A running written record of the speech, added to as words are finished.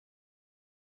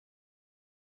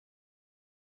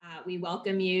We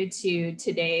welcome you to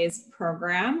today's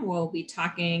program. We'll be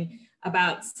talking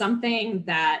about something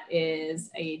that is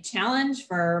a challenge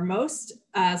for most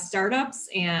startups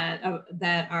and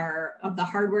that are of the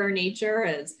hardware nature,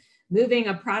 is moving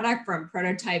a product from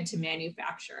prototype to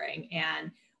manufacturing.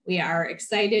 And we are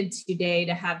excited today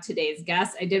to have today's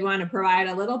guest. I did want to provide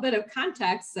a little bit of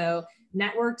context. So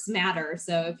networks matter.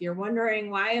 So if you're wondering,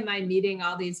 why am I meeting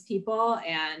all these people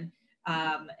and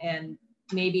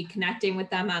maybe connecting with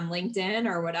them on LinkedIn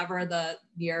or whatever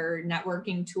your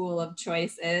networking tool of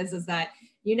choice is that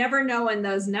you never know when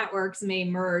those networks may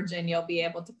merge, and you'll be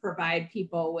able to provide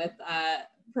people with,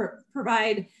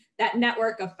 provide that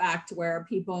network effect where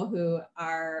people who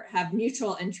have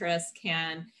mutual interests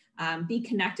can be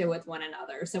connected with one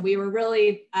another. So we were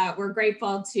really, we're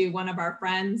grateful to one of our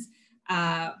friends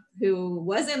who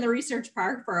was in the research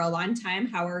park for a long time,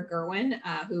 Howard Gerwin,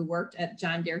 who worked at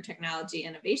John Deere Technology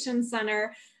Innovation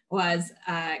Center, was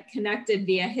connected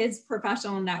via his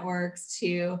professional networks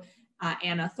to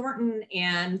Anna Thornton,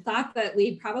 and thought that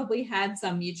we probably had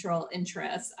some mutual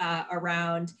interests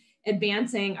around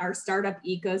advancing our startup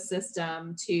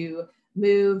ecosystem to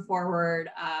move forward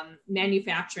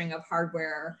manufacturing of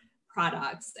hardware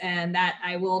products. And that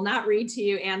I will not read to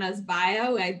you Anna's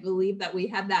bio. I believe that we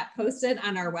have that posted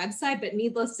on our website, but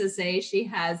needless to say, she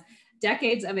has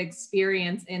decades of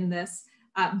experience in this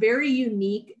very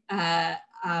unique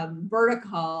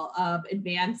vertical of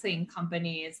advancing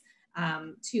companies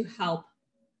to help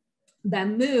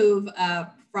them move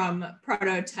from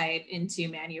prototype into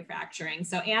manufacturing.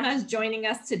 So Anna is joining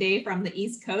us today from the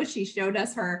East Coast. She showed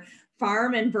us her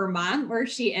farm in Vermont where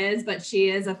she is, but she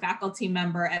is a faculty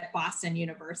member at Boston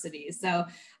University. So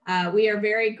we are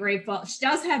very grateful. She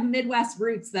does have Midwest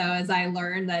roots though, as I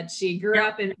learned that she grew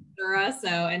up in Missouri. So,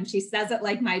 and she says it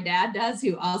like my dad does,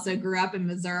 who also grew up in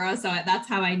Missouri. So that's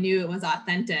how I knew it was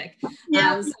authentic.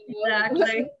 Yeah,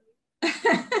 exactly.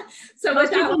 So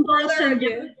without further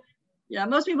ado, yeah,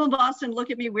 most people in Boston look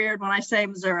at me weird when I say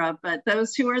Missouri, but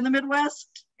those who are in the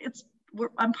Midwest,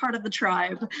 I'm part of the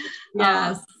tribe.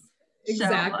 Yes.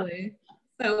 Exactly.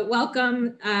 So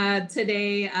welcome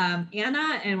today,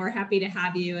 Anna, and we're happy to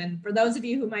have you. And for those of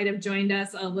you who might have joined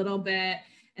us a little bit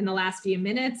in the last few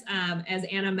minutes, as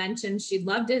Anna mentioned, she'd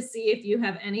love to see if you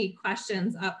have any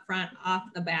questions up front off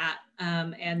the bat.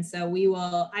 And so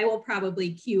I will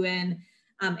probably cue in,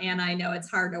 Anna. I know it's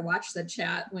hard to watch the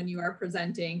chat when you are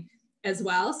presenting as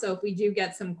well. So if we do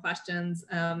get some questions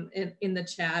in the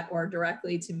chat or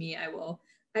directly to me, I will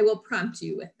prompt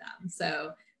you with them.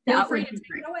 So feel free to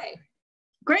take it away.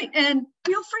 Great, and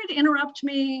feel free to interrupt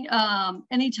me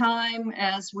anytime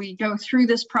as we go through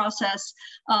this process.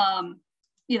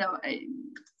 You know,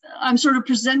 I'm sort of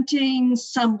presenting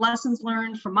some lessons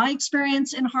learned from my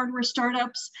experience in hardware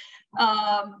startups,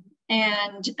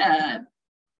 and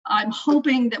I'm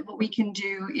hoping that what we can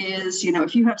do is, you know,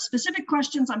 if you have specific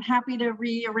questions, I'm happy to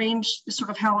rearrange sort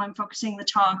of how I'm focusing the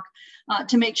talk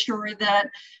to make sure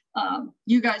that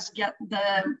you guys get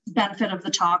the benefit of the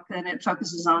talk and it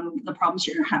focuses on the problems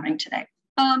you're having today.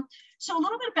 So a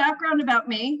little bit of background about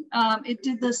me.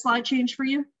 Did the slide change for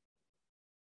you?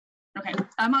 Okay,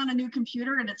 I'm on a new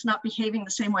computer and it's not behaving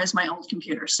the same way as my old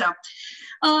computer. So,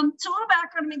 a little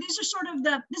background. I mean, this is sort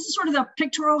of the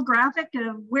pictorial graphic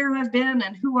of where I've been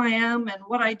and who I am and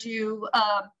what I do.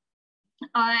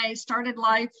 I started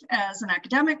life as an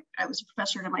academic. I was a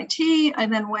professor at MIT. I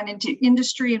then went into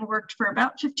industry and worked for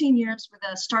about 15 years with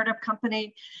a startup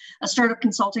company, a startup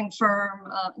consulting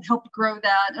firm, helped grow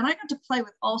that. And I got to play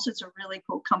with all sorts of really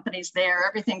cool companies there,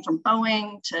 everything from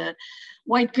Boeing to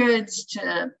white goods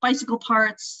to bicycle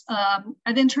parts.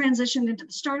 I then transitioned into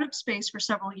the startup space for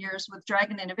several years with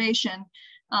Dragon Innovation,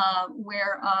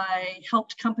 where I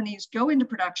helped companies go into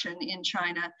production in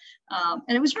China.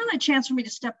 And it was really a chance for me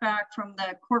to step back from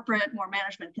the corporate, more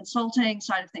management consulting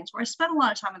side of things, where I spent a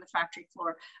lot of time on the factory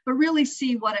floor, but really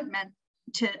see what it meant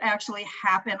to actually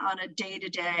happen on a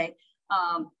day-to-day.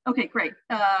 Okay, great.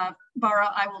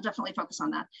 Bara, I will definitely focus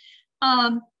on that.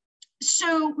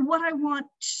 So what I want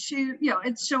to,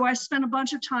 and so I spent a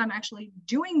bunch of time actually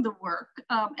doing the work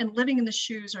and living in the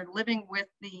shoes or living with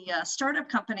the startup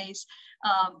companies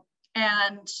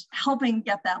and helping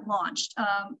get that launched.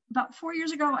 About 4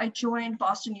 years ago, I joined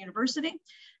Boston University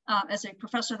as a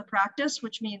professor of the practice,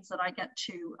 which means that I get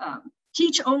to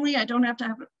teach only. I don't have to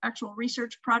have actual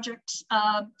research projects.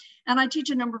 And I teach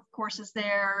a number of courses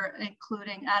there,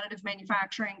 including additive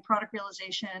manufacturing, product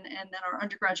realization, and then our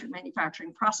undergraduate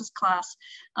manufacturing process class.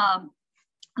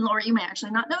 Laura, you may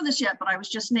actually not know this yet, but I was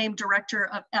just named director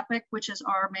of EPIC, which is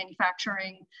our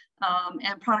manufacturing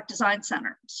and product design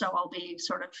center. So I'll be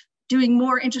sort of doing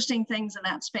more interesting things in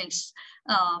that space.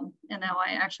 And now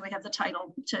I actually have the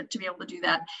title to be able to do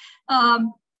that.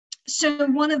 So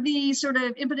one of the sort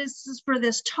of impetuses for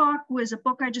this talk was a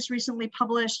book I just recently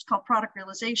published called Product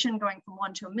Realization, Going from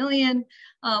 1 to a Million,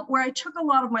 where I took a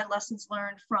lot of my lessons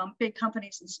learned from big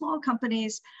companies and small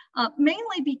companies,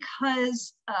 mainly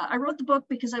because I wrote the book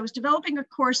because I was developing a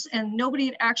course and nobody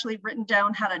had actually written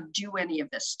down how to do any of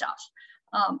this stuff.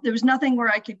 There was nothing where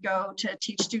I could go to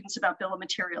teach students about bill of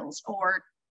materials or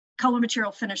color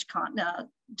material finish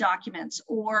documents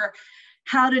or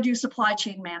how to do supply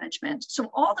chain management. So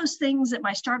all those things that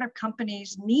my startup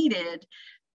companies needed,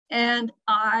 and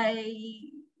I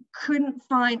couldn't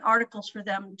find articles for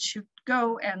them to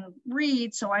go and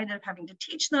read. So I ended up having to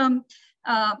teach them.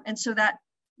 And so that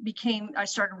became, I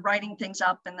started writing things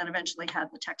up and then eventually had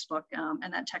the textbook.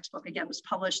 And that textbook again was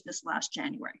published this last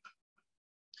January.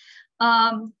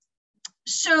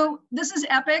 So this is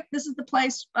EPIC. This is the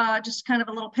place, just kind of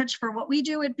a little pitch for what we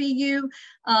do at BU.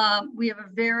 We have a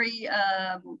very,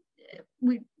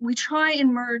 we try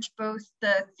and merge both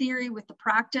the theory with the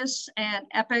practice, and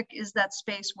EPIC is that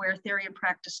space where theory and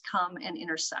practice come and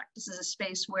intersect. This is a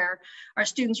space where our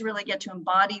students really get to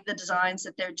embody the designs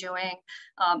that they're doing.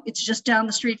 It's just down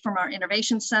the street from our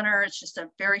innovation center. It's just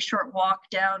a very short walk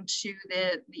down to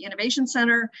the innovation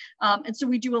center. And so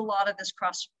we do a lot of this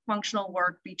cross-functional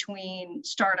work between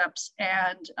startups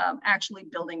and actually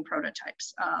building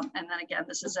prototypes. And then again,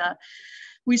 this is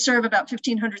we serve about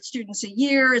 1,500 students a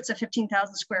year. It's a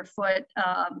 15,000 square foot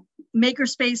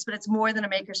makerspace, but it's more than a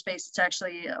makerspace. It's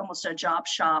actually almost a job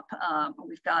shop.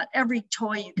 We've got every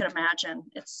toy you could imagine.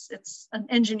 It's an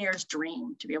engineer's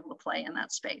dream to be able to play in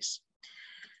that space.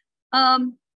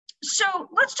 So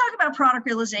let's talk about product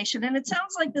realization. And it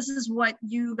sounds like this is what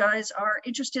you guys are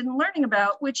interested in learning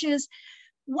about, which is,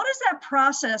 what is that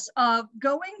process of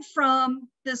going from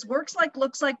this looks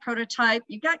like prototype,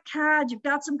 you've got CAD, you've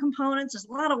got some components, there's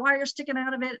a lot of wire sticking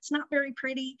out of it, it's not very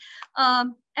pretty,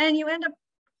 and you end up,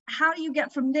 how do you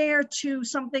get from there to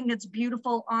something that's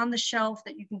beautiful on the shelf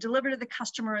that you can deliver to the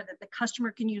customer, that the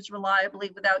customer can use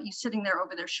reliably without you sitting there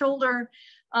over their shoulder?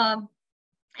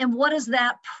 And what does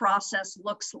that process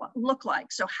look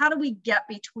like? So how do we get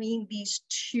between these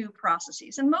two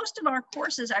processes? And most of our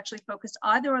courses actually focus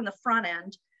either on the front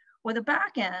end or the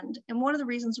back end. And one of the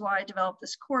reasons why I developed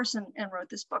this course and wrote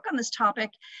this book on this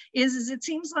topic is it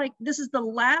seems like this is the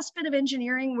last bit of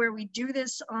engineering where we do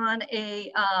this on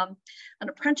an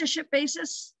apprenticeship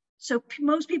basis. So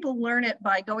most people learn it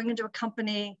by going into a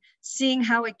company, seeing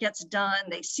how it gets done.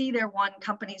 They see their one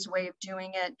company's way of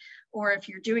doing it. Or if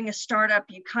you're doing a startup,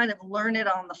 you kind of learn it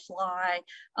on the fly.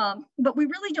 But we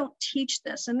really don't teach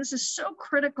this. And this is so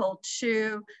critical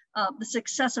to the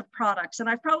success of products. And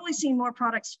I've probably seen more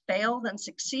products fail than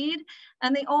succeed.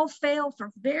 And they all fail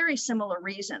for very similar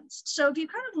reasons. So if you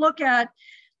kind of look at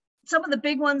some of the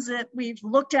big ones that we've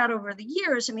looked at over the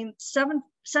years, I mean,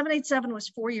 787 was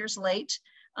 4 years late.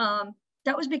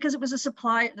 That was because it was a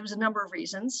supplier. There was a number of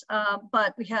reasons,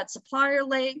 but we had supplier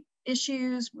late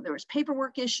issues. There was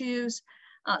paperwork issues.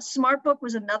 SmartBook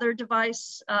was another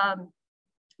device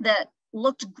that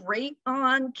looked great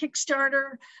on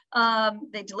Kickstarter.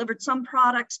 They delivered some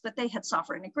products, but they had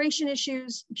software integration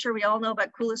issues. I'm sure we all know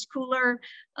about Coolest Cooler.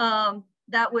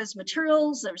 That was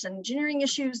materials. There was engineering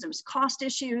issues. There was cost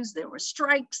issues. There were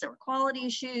strikes. There were quality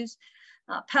issues.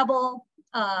 Pebble.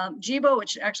 Jibo,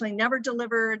 which actually never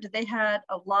delivered, they had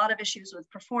a lot of issues with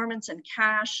performance and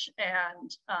cash,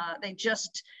 and they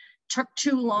just took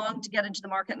too long to get into the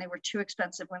market, and they were too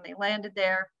expensive when they landed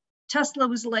there. Tesla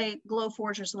was late,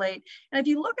 Glowforger's late. And if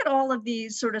you look at all of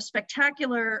these sort of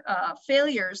spectacular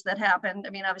failures that happened, I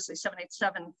mean, obviously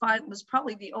 787 was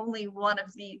probably the only one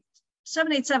of the,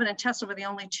 787 and Tesla were the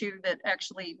only two that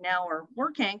actually now are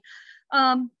working.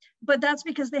 But that's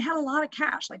because they had a lot of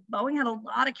cash. Like Boeing had a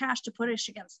lot of cash to put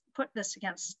this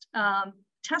against.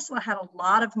 Tesla had a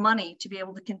lot of money to be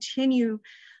able to continue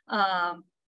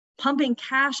pumping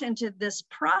cash into this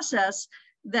process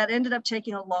that ended up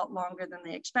taking a lot longer than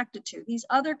they expected to. These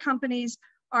other companies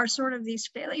are sort of these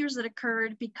failures that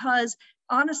occurred because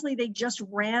honestly, they just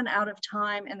ran out of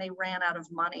time and they ran out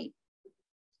of money.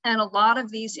 And a lot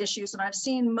of these issues, and I've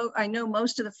seen, I know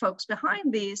most of the folks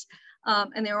behind these,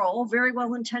 and they were all very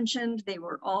well intentioned. They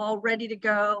were all ready to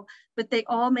go, but they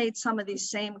all made some of these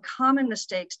same common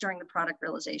mistakes during the product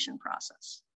realization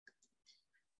process.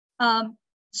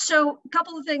 So a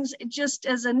couple of things, just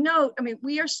as a note, I mean,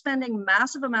 we are spending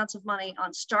massive amounts of money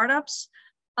on startups,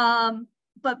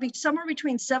 but somewhere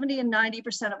between 70 and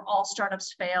 90% of all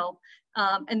startups fail.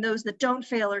 And those that don't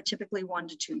fail are typically 1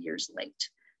 to 2 years late.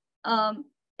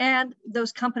 And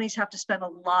those companies have to spend a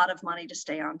lot of money to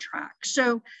stay on track.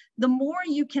 So the more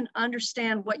you can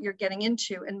understand what you're getting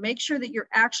into and make sure that you're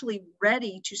actually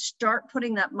ready to start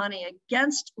putting that money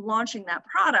against launching that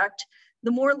product,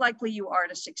 the more likely you are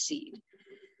to succeed.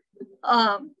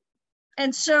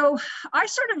 And so I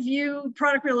sort of view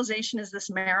product realization as this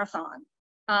marathon.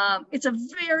 It's a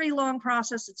very long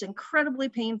process. It's incredibly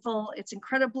painful. It's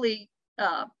incredibly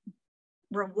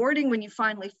rewarding when you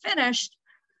finally finish,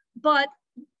 but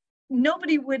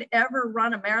nobody would ever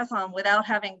run a marathon without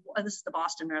having, this is the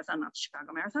Boston Marathon, not the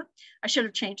Chicago Marathon. I should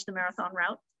have changed the marathon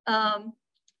route.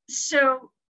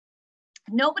 So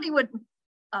nobody would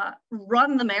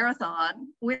run the marathon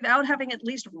without having at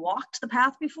least walked the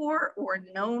path before or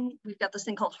known. We've got this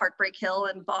thing called Heartbreak Hill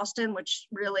in Boston, which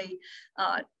really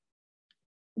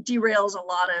derails a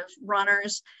lot of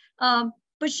runners.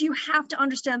 But you have to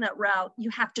understand that route.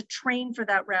 You have to train for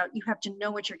that route. You have to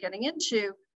know what you're getting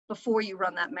into before you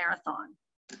run that marathon.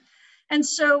 And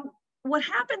so what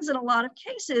happens in a lot of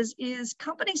cases is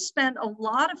companies spend a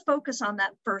lot of focus on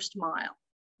that first mile.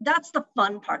 That's the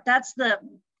fun part. That's the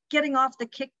getting off the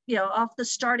kick, off the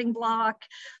starting block.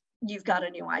 You've got a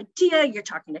new idea, you're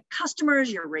talking to customers,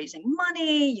 you're raising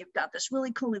money, you've got this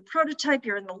really cool new prototype,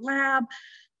 you're in the lab.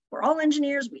 We're all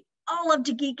engineers, we all love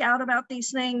to geek out about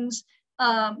these things.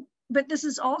 But this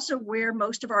is also where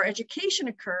most of our education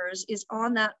occurs, is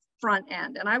on that front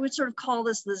end. And I would sort of call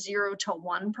this the 0 to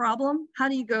 1 problem. How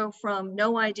do you go from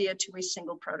no idea to a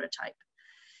single prototype?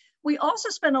 We also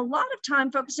spend a lot of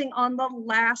time focusing on the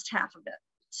last half of it.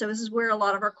 So this is where a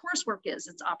lot of our coursework is.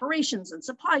 It's operations and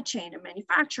supply chain and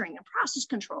manufacturing and process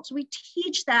control. So we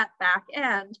teach that back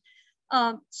end.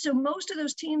 So most of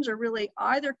those teams are really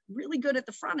either really good at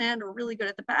the front end or really good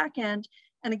at the back end.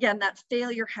 And again, that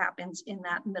failure happens in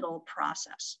that middle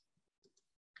process.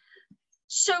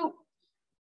 So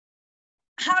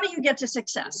how do you get to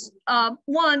success?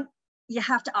 One, you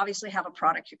have to obviously have a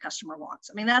product your customer wants.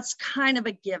 I mean, that's kind of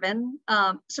a given.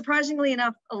 Surprisingly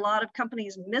enough, a lot of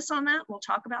companies miss on that. We'll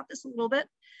talk about this a little bit.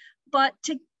 But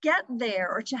to get there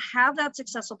or to have that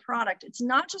successful product, it's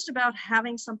not just about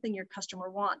having something your customer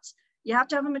wants. You have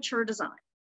to have a mature design.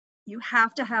 You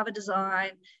have to have a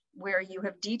design where you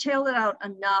have detailed it out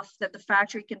enough that the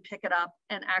factory can pick it up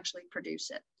and actually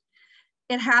produce it.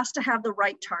 It has to have the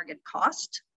right target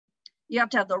cost. You have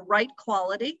to have the right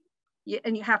quality,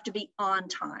 and you have to be on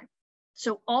time.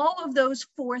 So all of those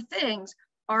 4 things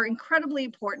are incredibly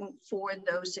important for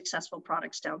those successful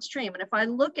products downstream. And if I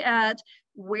look at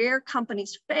where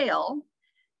companies fail,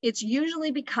 it's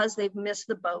usually because they've missed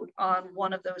the boat on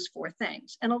one of those 4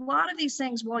 things. And a lot of these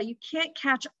things, while you can't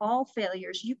catch all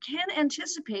failures, you can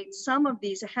anticipate some of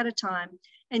these ahead of time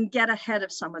and get ahead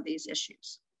of some of these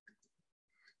issues.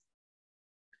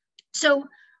 So,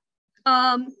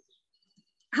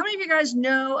 how many of you guys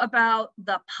know about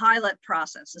the pilot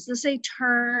process? Is this a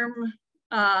term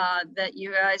that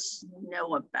you guys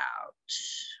know about?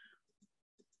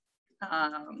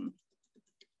 How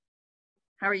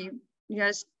are you? You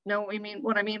guys know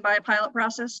what I mean by a pilot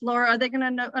process? Laura, are they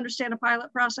going to understand a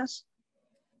pilot process?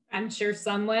 I'm sure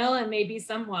some will, and maybe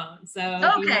some won't. So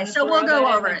okay, so we'll go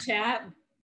over it. Chat.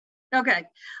 Okay.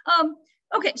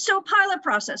 Okay, so pilot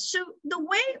process. So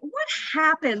what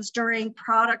happens during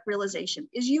product realization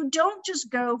is you don't just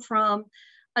go from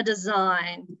a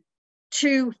design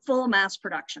to full mass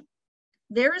production.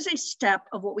 There is a step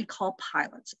of what we call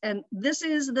pilots. And this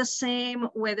is the same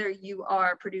whether you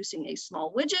are producing a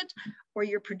small widget or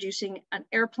you're producing an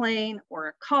airplane or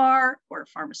a car or a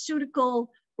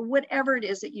pharmaceutical or whatever it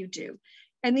is that you do.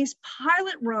 And these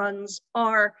pilot runs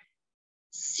are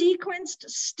sequenced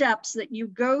steps that you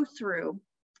go through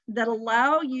that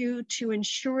allow you to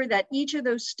ensure that each of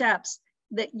those steps,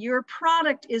 that your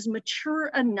product is mature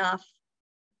enough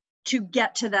to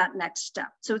get to that next step.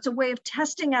 So it's a way of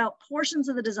testing out portions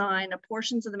of the design,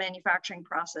 portions of the manufacturing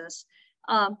process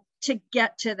to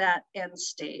get to that end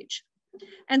stage.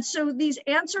 And so these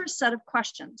answer a set of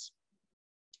questions.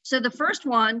 So the first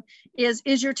one is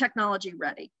your technology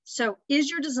ready? So is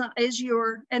your design,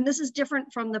 and this is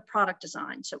different from the product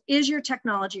design. So is your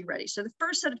technology ready? So the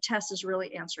first set of tests is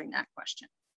really answering that question.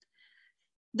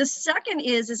 The second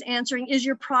is answering, is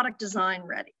your product design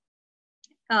ready?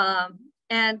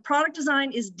 And product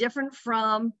design is different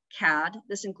from CAD.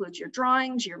 This includes your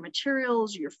drawings, your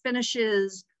materials, your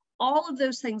finishes, all of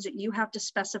those things that you have to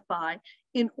specify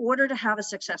in order to have a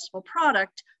successful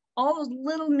product. All those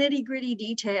little nitty gritty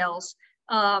details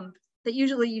that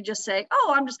usually you just say,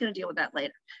 oh, I'm just going to deal with that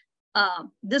later.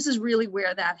 This is really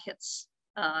where that hits.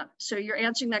 So you're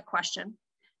answering that question.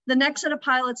 The next set of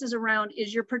pilots is around,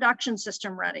 is your production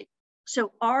system ready?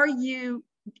 So are you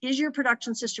is your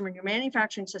production system or your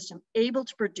manufacturing system able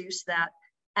to produce that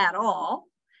at all?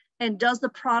 And does the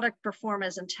product perform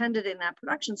as intended in that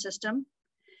production system?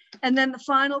 And then the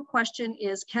final question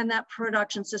is, can that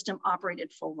production system operate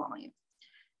at full volume?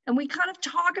 And we kind of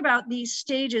talk about these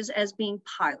stages as being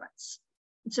pilots.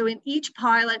 And so in each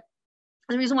pilot,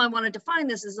 the reason why I want to define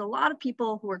this is a lot of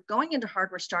people who are going into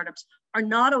hardware startups are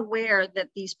not aware that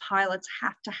these pilots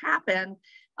have to happen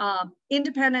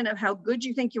independent of how good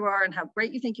you think you are and how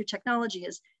great you think your technology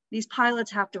is. These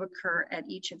pilots have to occur at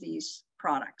each of these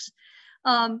products.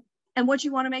 And what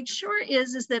you want to make sure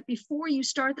is that before you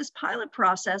start this pilot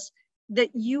process, that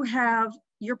you have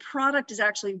your product is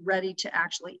actually ready to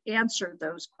actually answer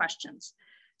those questions.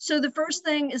 So the first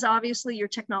thing is obviously your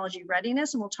technology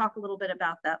readiness, and we'll talk a little bit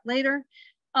about that later.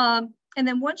 And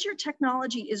then once your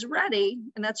technology is ready,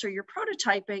 and that's where you're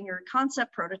prototyping, your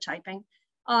concept prototyping,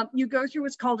 you go through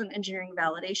what's called an engineering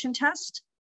validation test.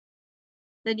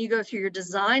 Then you go through your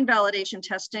design validation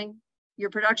testing, your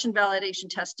production validation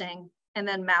testing, and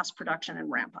then mass production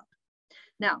and ramp up.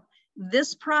 Now,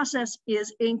 this process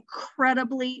is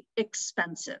incredibly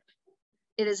expensive.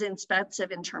 It is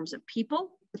expensive in terms of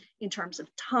people, in terms of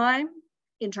time,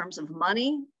 in terms of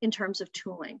money, in terms of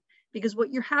tooling. Because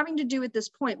what you're having to do at this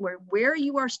point where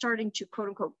you are starting to quote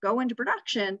unquote go into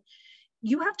production,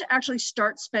 you have to actually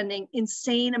start spending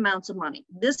insane amounts of money.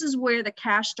 This is where the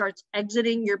cash starts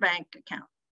exiting your bank account.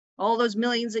 All those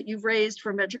millions that you've raised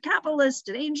from venture capitalists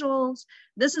and angels,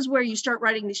 this is where you start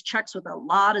writing these checks with a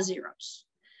lot of zeros.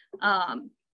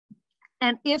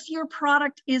 And if your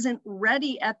product isn't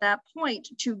ready at that point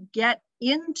to get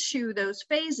into those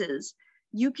phases,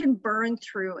 you can burn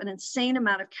through an insane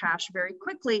amount of cash very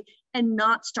quickly and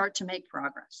not start to make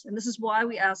progress. And this is why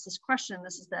we asked this question.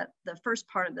 This is that the first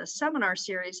part of the seminar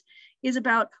series is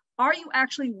about, are you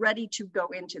actually ready to go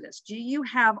into this? Do you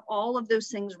have all of those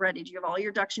things ready? Do you have all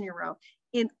your ducks in your row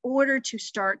in order to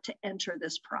start to enter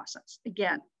this process?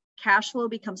 Again, cash flow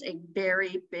becomes a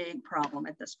very big problem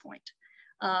at this point.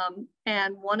 And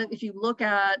if you look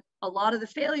at a lot of the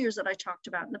failures that I talked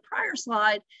about in the prior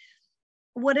slide,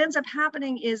 what ends up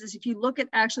happening is if you look at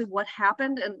actually what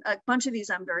happened, and a bunch of these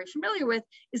I'm very familiar with,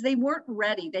 is they weren't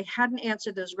ready. They hadn't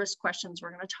answered those risk questions we're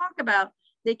going to talk about.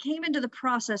 They came into the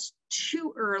process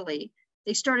too early.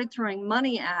 They started throwing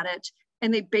money at it,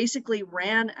 and they basically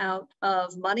ran out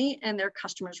of money, and their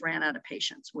customers ran out of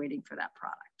patience waiting for that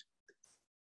product.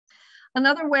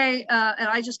 Another way, and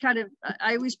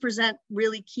I always present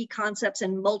really key concepts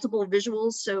in multiple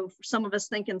visuals. So some of us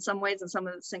think in some ways and some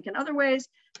of us think in other ways.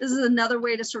 This is another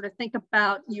way to sort of think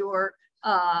about your,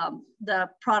 the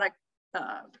product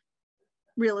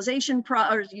realization,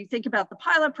 or you think about the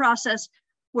pilot process,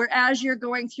 where as you're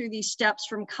going through these steps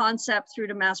from concept through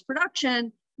to mass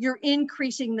production, you're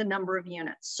increasing the number of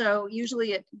units. So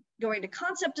usually going to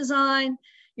concept design,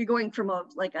 you're going from a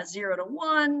 0 to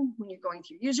 1. When you're going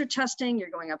through user testing, you're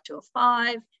going up to a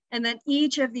 5. And then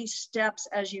each of these steps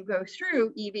as you go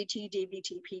through EVT,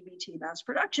 DVT, PVT, mass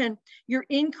production, you're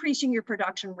increasing your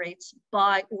production rates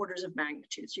by orders of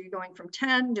magnitude. So you're going from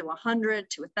 10 to 100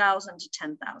 to 1,000 to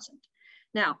 10,000.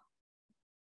 Now,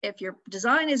 if your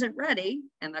design isn't ready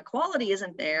and the quality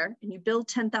isn't there and you build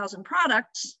 10,000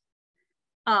 products,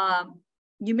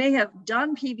 you may have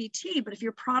done PVT, but if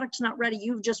your product's not ready,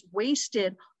 you've just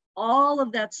wasted all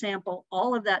of that sample,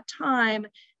 all of that time,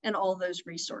 and all those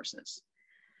resources.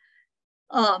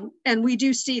 And we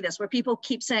do see this where people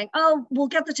keep saying, oh, we'll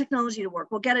get the technology to work,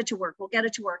 we'll get it to work, we'll get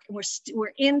it to work. And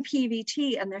we're in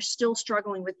PVT and they're still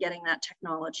struggling with getting that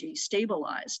technology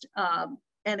stabilized.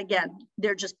 And again,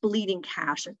 they're just bleeding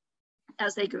cash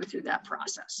as they go through that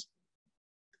process.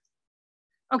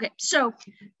 Okay, so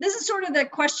this is sort of the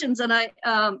questions, and I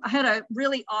had a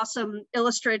really awesome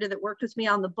illustrator that worked with me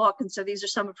on the book, and so these are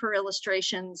some of her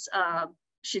illustrations.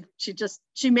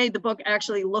 She made the book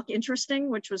actually look interesting,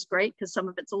 which was great because some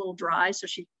of it's a little dry, so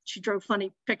she drew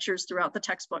funny pictures throughout the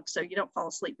textbook, so you don't fall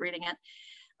asleep reading it.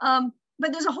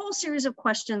 But there's a whole series of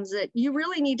questions that you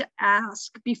really need to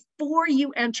ask before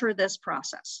you enter this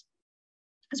process,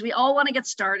 because we all want to get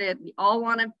started. We all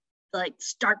want to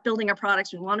start building our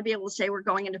products. We want to be able to say we're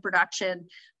going into production.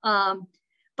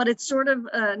 But it's sort of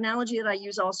an analogy that I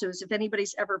use also is if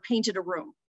anybody's ever painted a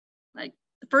room. Like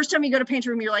the first time you go to paint a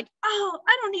room, you're like, oh,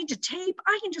 I don't need to tape.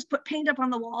 I can just put paint up on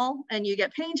the wall, and you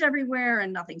get paint everywhere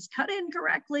and nothing's cut in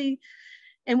correctly.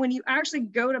 And when you actually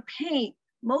go to paint,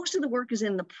 most of the work is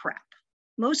in the prep.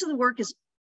 Most of the work is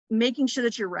making sure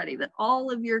that you're ready, that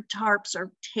all of your tarps are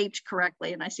taped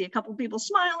correctly. And I see a couple of people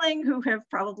smiling who have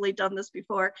probably done this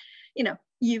before. You know,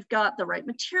 you've got the right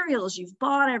materials, you've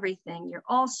bought everything, you're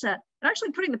all set. And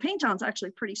actually putting the paint on is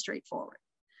actually pretty straightforward.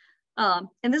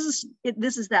 And this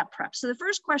is that prep. So the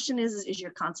first question is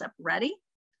your concept ready?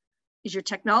 Is your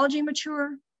technology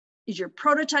mature? Is your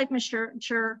prototype mature?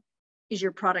 Is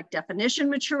your product definition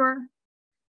mature?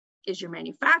 Is your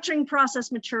manufacturing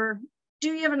process mature? Do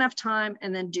you have enough time?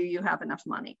 And then do you have enough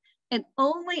money? And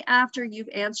only after you've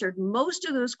answered most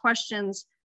of those questions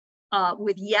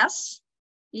with yes,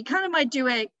 you kind of might do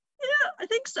a, yeah, I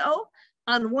think so,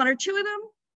 on one or two of them,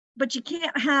 but you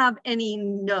can't have any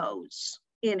no's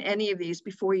in any of these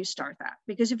before you start that.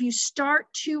 Because if you start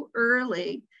too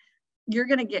early, you're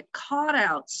going to get caught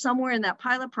out somewhere in that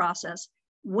pilot process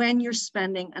when you're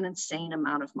spending an insane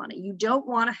amount of money. You don't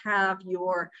want to have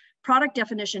your product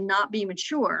definition not be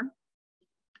mature,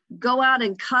 go out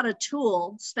and cut a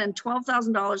tool, spend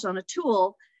 $12,000 on a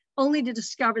tool, only to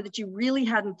discover that you really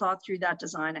hadn't thought through that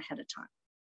design ahead of time.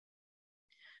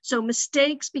 So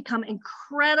mistakes become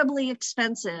incredibly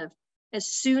expensive as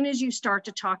soon as you start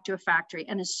to talk to a factory,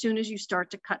 and as soon as you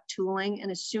start to cut tooling, and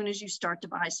as soon as you start to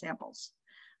buy samples.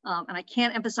 And I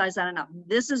can't emphasize that enough.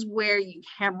 This is where you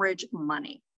hemorrhage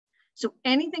money. So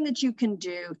anything that you can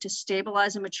do to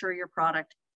stabilize and mature your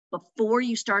product before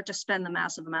you start to spend the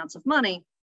massive amounts of money,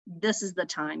 this is the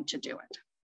time to do it.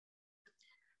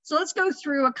 So let's go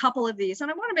through a couple of these. And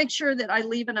I want to make sure that I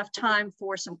leave enough time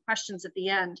for some questions at the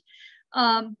end.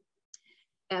 And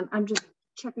I'm just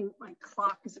checking my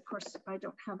clock because, of course, I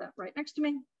don't have that right next to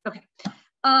me. Okay.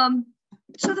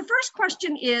 So the first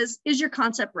question is your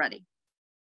concept ready?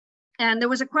 And there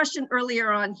was a question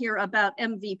earlier on here about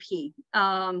MVP.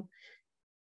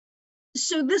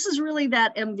 So this is really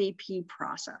that MVP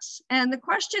process. And the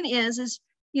question is,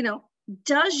 you know,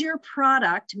 does your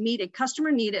product meet a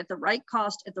customer need at the right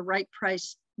cost, at the right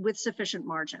price, with sufficient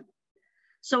margin?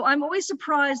 So I'm always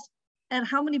surprised at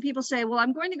how many people say, well,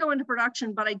 I'm going to go into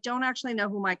production, but I don't actually know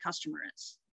who my customer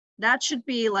is. That should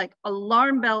be like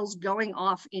alarm bells going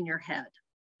off in your head.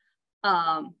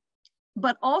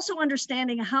 But also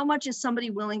understanding how much is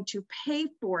somebody willing to pay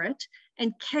for it,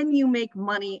 and can you make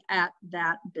money at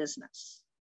that business?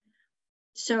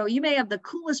 So you may have the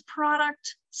coolest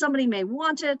product, somebody may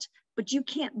want it, but you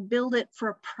can't build it for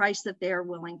a price that they're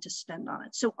willing to spend on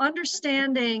it. So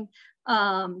understanding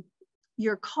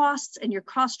your costs and your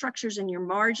cost structures and your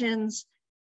margins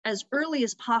as early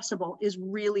as possible is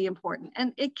really important.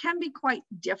 And it can be quite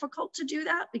difficult to do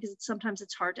that because sometimes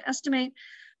it's hard to estimate.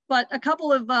 But a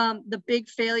couple of the big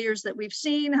failures that we've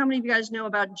seen, how many of you guys know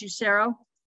about Juicero?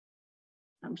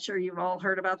 I'm sure you've all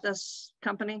heard about this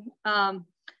company.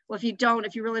 Well, if you don't,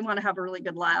 if you really want to have a really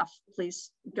good laugh, please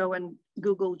go and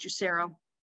Google Juicero.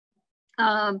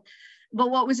 But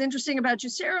what was interesting about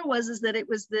Juicero is that it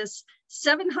was this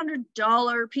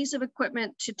 $700 piece of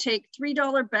equipment to take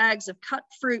 $3 bags of cut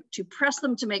fruit to press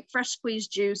them to make fresh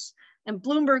squeezed juice. And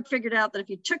Bloomberg figured out that if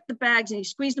you took the bags and you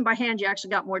squeezed them by hand, you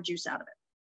actually got more juice out of it.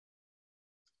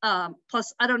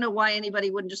 Plus, I don't know why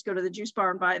anybody wouldn't just go to the juice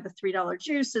bar and buy the $3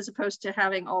 juice as opposed to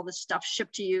having all this stuff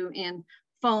shipped to you in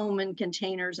foam and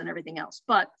containers and everything else.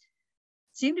 But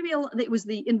it seemed to be, it was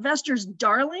the investor's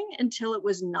darling until it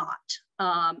was not.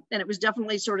 And it was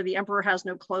definitely sort of the emperor has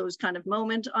no clothes kind of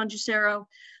moment on Juicero.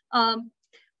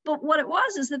 But what it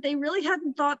was is that they really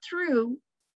hadn't thought through.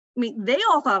 I mean, they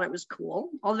all thought it was cool.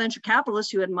 All the venture capitalists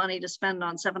who had money to spend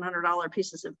on $700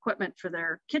 pieces of equipment for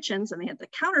their kitchens, and they had the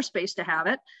counter space to have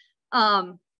it,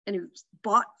 and who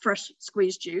bought fresh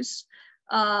squeezed juice.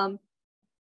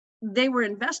 They were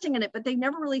investing in it, but they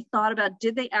never really thought about,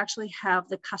 did they actually have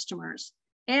the customers?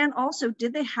 And also,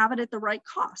 did they have it at the right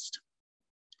cost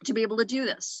to be able to do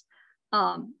this?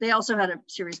 They also had a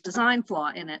serious design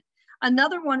flaw in it.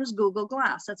 Another one is Google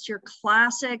Glass. That's your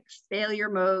classic failure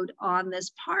mode on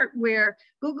this part, where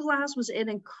Google Glass was an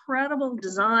incredible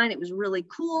design. It was really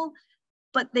cool,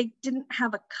 but they didn't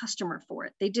have a customer for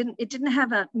it. It didn't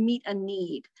have meet a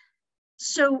need.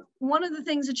 So one of the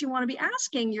things that you want to be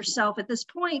asking yourself at this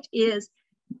point is,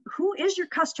 who is your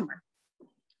customer?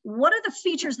 What are the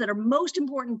features that are most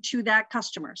important to that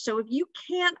customer? So if you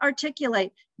can't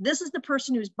articulate, this is the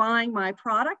person who's buying my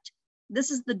product, this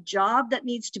is the job that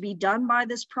needs to be done by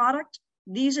this product,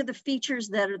 these are the features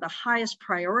that are the highest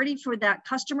priority for that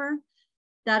customer,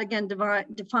 that again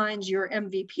defines your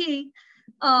MVP.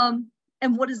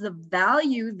 And what is the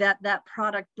value that that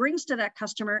product brings to that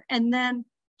customer? And then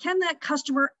can that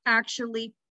customer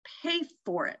actually pay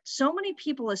for it? So many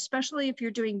people, especially if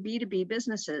you're doing B2B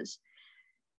businesses,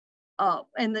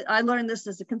 and I learned this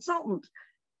as a consultant,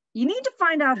 you need to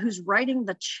find out who's writing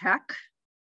the check.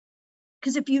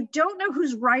 Because if you don't know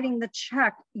who's writing the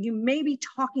check, you may be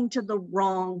talking to the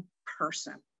wrong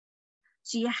person.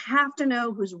 So you have to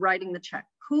know who's writing the check,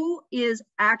 who is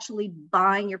actually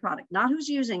buying your product, not who's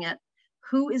using it,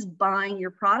 Who is buying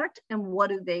your product and what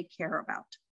do they care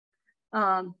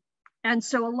about? And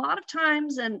so a lot of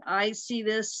times, and I see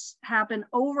this happen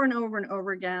over and over and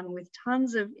over again with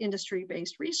tons of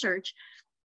industry-based research,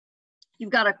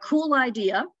 you've got a cool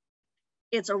idea,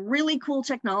 it's a really cool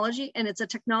technology, and it's a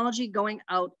technology going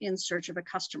out in search of a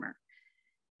customer.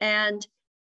 And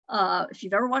if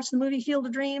you've ever watched the movie Field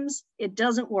of Dreams, it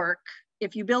doesn't work.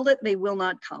 If you build it, they will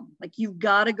not come. Like, you've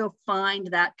got to go find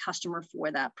that customer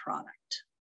for that product.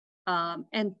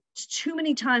 And too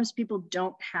many times people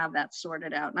don't have that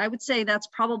sorted out. And I would say that's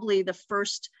probably the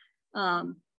first,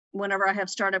 whenever I have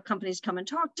startup companies come and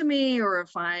talk to me, or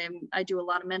if I do a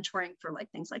lot of mentoring for like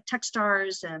things like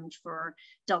Techstars and for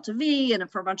Delta V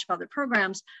and for a bunch of other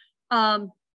programs.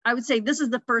 I would say this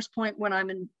is the first point when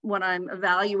I'm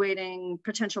evaluating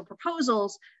potential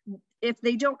proposals. If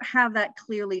they don't have that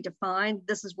clearly defined,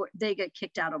 this is what they get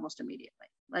kicked out almost immediately.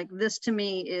 Like, this to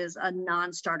me is a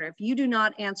non-starter. If you do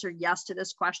not answer yes to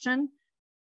this question,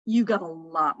 you got a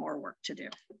lot more work to do.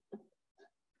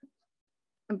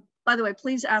 And by the way,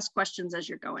 please ask questions as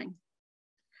you're going.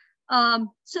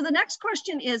 So the next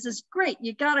question is great.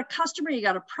 You got a customer, you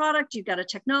got a product, you got a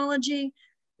technology.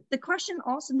 The question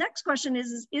also, next question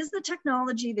is the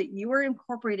technology that you are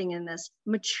incorporating in this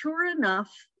mature enough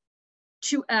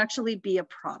to actually be a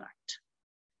product?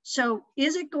 So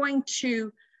is it going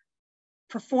to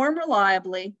perform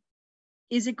reliably?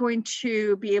 Is it going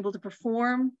to be able to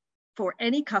perform for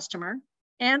any customer?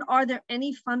 And are there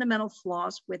any fundamental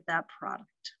flaws with that product?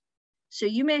 So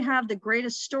you may have the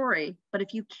greatest story, but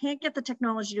if you can't get the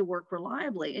technology to work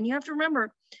reliably, and you have to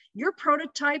remember, your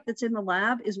prototype that's in the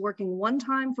lab is working one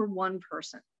time for one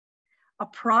person. A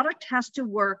product has to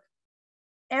work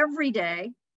every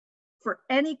day for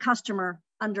any customer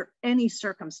under any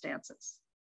circumstances.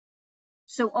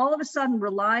 So all of a sudden,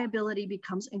 reliability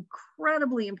becomes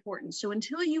incredibly important. So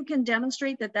until you can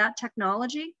demonstrate that that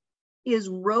technology is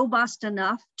robust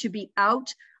enough to be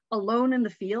out alone in the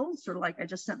field, sort of like I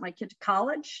just sent my kid to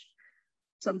college.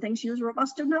 Some things she was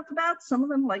robust enough about, some of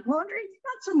them like laundry,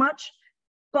 not so much.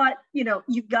 But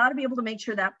you've got to be able to make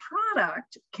sure that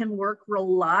product can work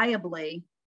reliably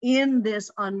in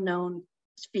this unknown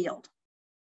field.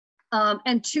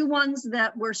 And two ones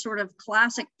that were sort of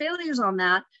classic failures on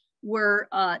that were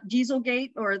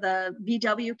Dieselgate, or the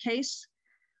VW case,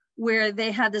 where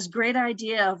they had this great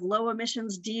idea of low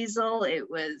emissions diesel. It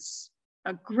was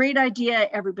a great idea.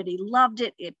 Everybody loved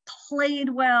it. It played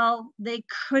well. They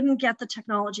couldn't get the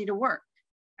technology to work.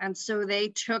 And so they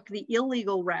took the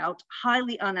illegal route,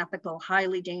 highly unethical,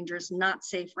 highly dangerous, not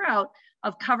safe route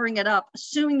of covering it up,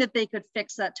 assuming that they could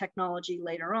fix that technology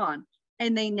later on.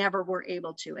 And they never were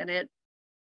able to. And it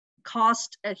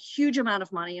cost a huge amount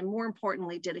of money, and more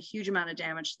importantly, did a huge amount of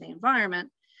damage to the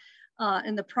environment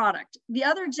and the product. The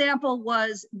other example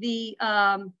was the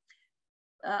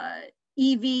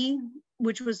EV,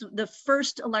 which was the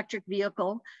first electric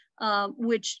vehicle,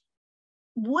 which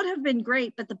would have been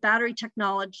great, but the battery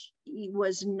technology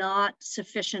was not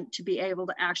sufficient to be able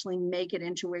to actually make it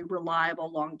into a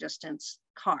reliable long distance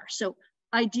car. So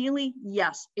ideally,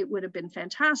 yes, it would have been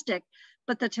fantastic,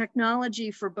 but the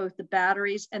technology for both the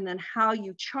batteries and then how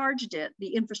you charged it,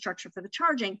 the infrastructure for the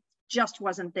charging, just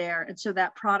wasn't there. And so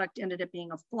that product ended up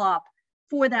being a flop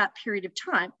for that period of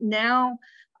time. Now,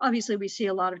 obviously, we see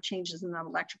a lot of changes in that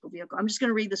electrical vehicle. I'm just going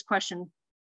to read this question.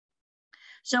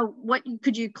 So what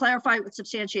could you clarify what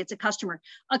substantiates a customer?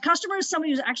 A customer is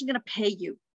somebody who's actually going to pay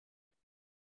you.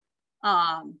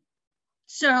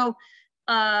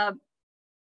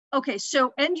 Okay,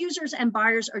 so end users and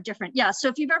buyers are different. Yeah, so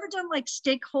if you've ever done like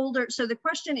stakeholder, so the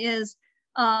question is,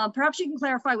 perhaps you can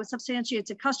clarify what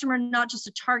substantiates a customer, not just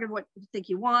a target of what you think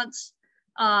he wants,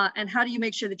 and how do you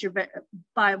make sure that you're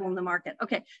viable in the market?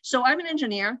 Okay, so I'm an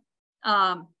engineer.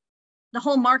 The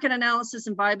whole market analysis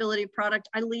and viability of product,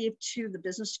 I leave to the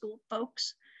business school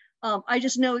folks. I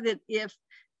just know that if,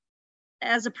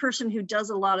 as a person who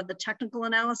does a lot of the technical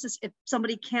analysis, if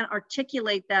somebody can't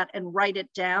articulate that and write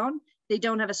it down, they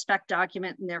don't have a spec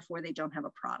document and therefore they don't have a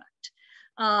product.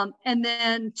 And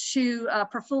then to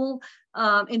Praful,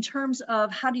 in terms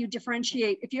of how do you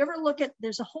differentiate, if you ever look at,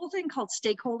 there's a whole thing called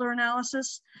stakeholder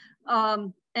analysis,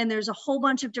 and there's a whole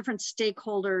bunch of different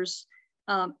stakeholders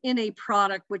in a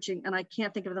product, and I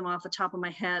can't think of them off the top of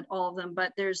my head, all of them,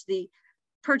 but there's the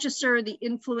purchaser, the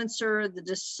influencer, the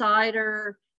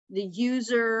decider, the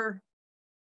user,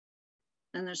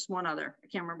 and there's one other, I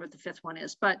can't remember what the fifth one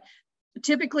is, but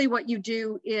typically what you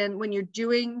do when you're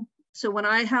doing, so when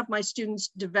I have my students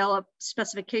develop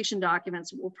specification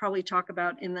documents, we'll probably talk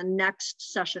about in the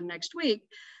next session next week,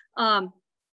 I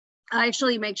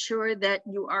actually make sure that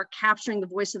you are capturing the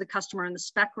voice of the customer and the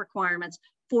spec requirements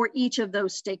for each of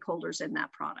those stakeholders in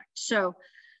that product. So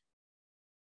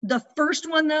the first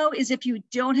one though, is if you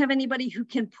don't have anybody who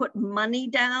can put money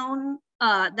down,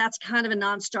 that's kind of a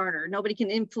non-starter. Nobody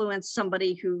can influence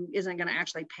somebody who isn't going to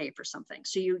actually pay for something.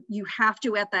 So you have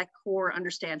to, at that core,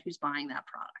 understand who's buying that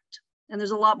product. And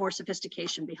there's a lot more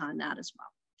sophistication behind that as well.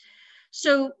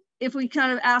 So if we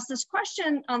kind of ask this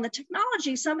question on the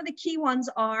technology, some of the key ones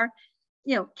are,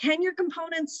 can your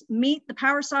components meet the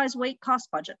power, size, weight,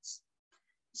 cost budgets?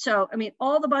 So, I mean,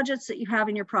 all the budgets that you have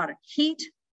in your product: heat,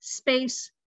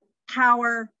 space,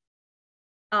 power,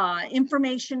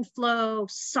 information flow,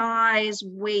 size,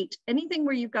 weight, anything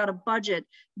where you've got a budget.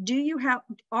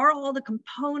 Are all the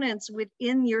components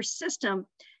within your system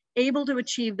able to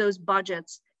achieve those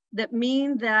budgets that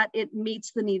mean that it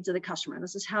meets the needs of the customer? And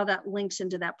this is how that links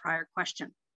into that prior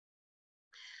question.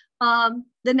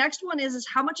 The next one is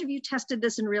how much have you tested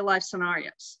this in real life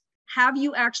scenarios? Have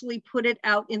you actually put it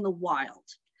out in the wild?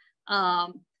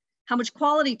 How much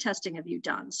quality testing have you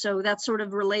done? So that's sort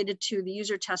of related to the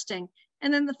user testing.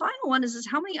 And then the final one is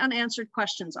how many unanswered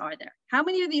questions are there? How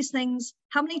many of these things,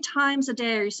 how many times a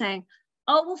day are you saying,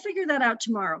 oh, we'll figure that out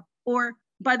tomorrow? Or,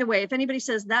 by the way, if anybody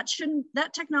says that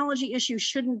technology issue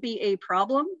shouldn't be a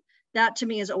problem, that to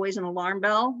me is always an alarm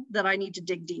bell that I need to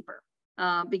dig deeper.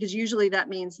 Because usually that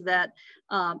means that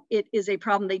it is a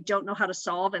problem they don't know how to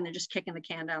solve, and they're just kicking the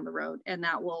can down the road, and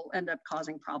that will end up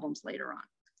causing problems later on.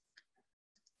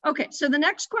 Okay, so the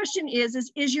next question is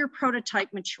your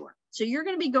prototype mature? So you're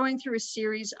going to be going through a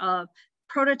series of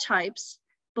prototypes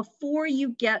before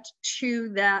you get to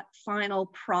that final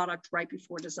product right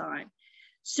before design.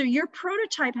 So your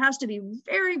prototype has to be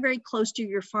very, very close to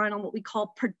your final, what we call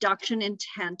production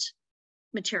intent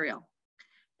material.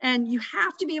 And you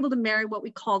have to be able to marry what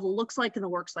we call the looks like and the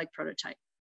works like prototype.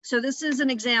 So this is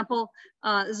an example.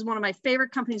 This is one of my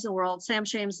favorite companies in the world. Sam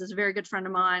Shames is a very good friend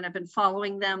of mine. I've been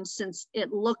following them since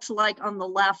it looked like on the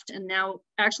left, and now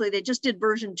actually they just did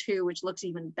version 2, which looks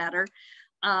even better.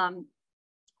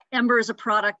 Ember is a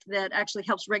product that actually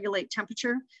helps regulate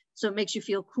temperature. So it makes you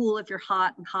feel cool if you're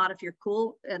hot and hot if you're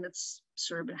cool. And it's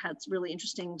sort of has really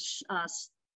interesting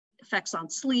effects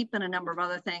on sleep and a number of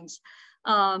other things.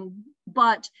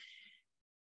 But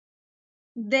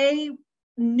they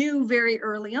knew very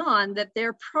early on that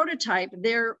their prototype,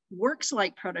 their works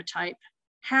like prototype,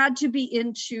 had to be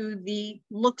into the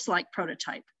looks like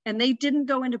prototype. And they didn't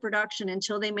go into production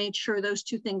until they made sure those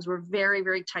two things were very,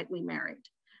 very tightly married.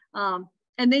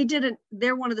 And they didn't,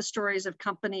 they're one of the stories of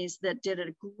companies that did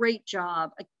a great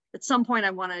job. At some point,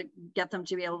 I want to get them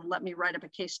to be able to let me write up a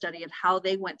case study of how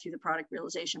they went through the product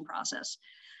realization process.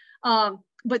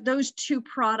 But those two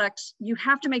products, you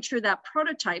have to make sure that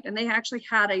prototype, and they actually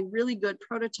had a really good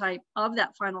prototype of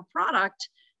that final product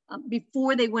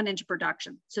before they went into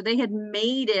production. So they had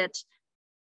made it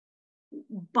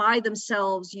by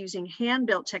themselves using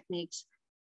hand-built techniques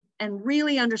and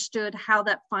really understood how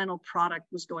that final product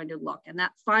was going to look. And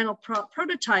that final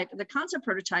prototype, the concept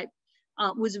prototype,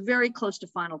 was very close to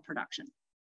final production.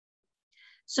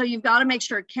 So you've got to make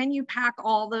sure, can you pack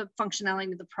all the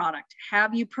functionality of the product?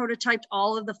 Have you prototyped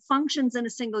all of the functions in a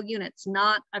single unit? It's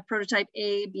not a prototype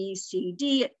A, B, C,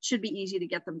 D. It should be easy to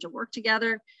get them to work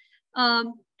together.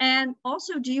 And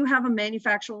also, do you have a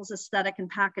manufacturer's aesthetic and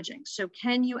packaging? So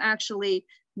can you actually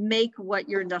make what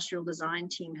your industrial design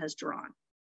team has drawn?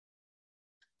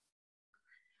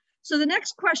 So the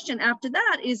next question after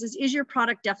that is your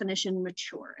product definition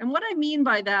mature? And what I mean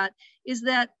by that is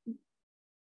that,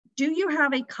 do you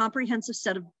have a comprehensive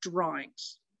set of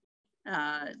drawings?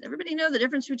 Everybody know the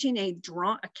difference between a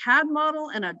CAD model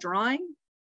and a drawing?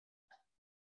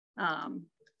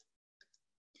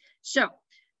 So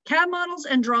CAD models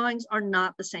and drawings are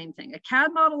not the same thing. A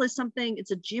CAD model is something,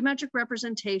 it's a geometric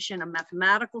representation, a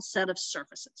mathematical set of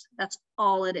surfaces. That's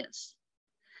all it is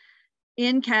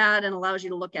in CAD, and allows you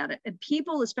to look at it. And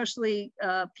people, especially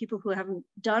people who haven't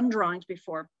done drawings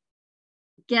before,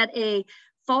 get a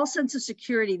false sense of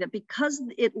security that because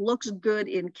it looks good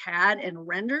in CAD and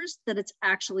renders, that it's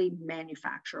actually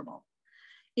manufacturable.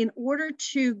 In order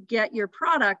to get your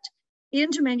product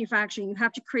into manufacturing, you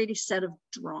have to create a set of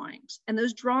drawings, and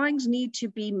those drawings need to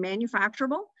be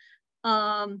manufacturable.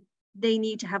 They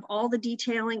need to have all the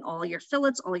detailing, all your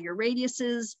fillets, all your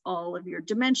radiuses, all of your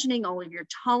dimensioning, all of your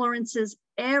tolerances.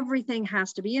 Everything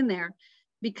has to be in there,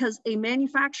 because a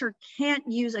manufacturer can't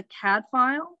use a CAD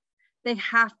file. They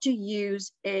have to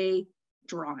use a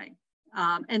drawing.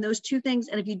 And those two things,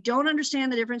 and if you don't understand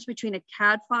the difference between a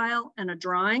CAD file and a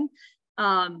drawing,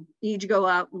 you need to go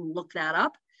out and look that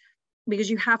up, because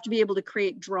you have to be able to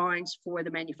create drawings for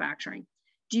the manufacturing.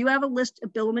 Do you have a list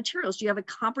of bill of materials? Do you have a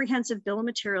comprehensive bill of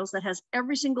materials that has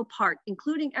every single part,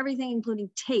 including everything, including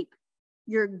tape,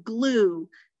 your glue,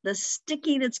 the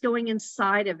sticky that's going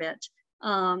inside of it,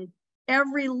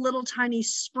 every little tiny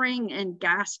spring and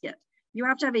gasket? You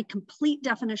have to have a complete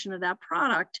definition of that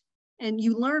product. And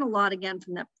you learn a lot again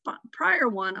from that prior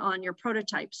one on your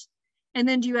prototypes. And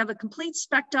then do you have a complete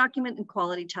spec document and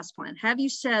quality test plan? Have you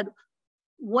said,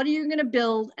 what are you going to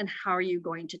build and how are you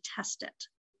going to test it?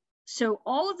 So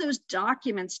all of those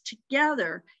documents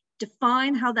together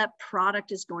define how that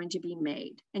product is going to be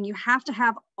made. And you have to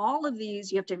have all of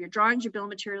these. You have to have your drawings, your bill of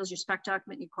materials, your spec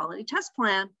document, your quality test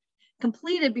plan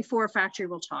completed before a factory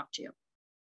will talk to you.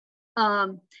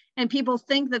 And people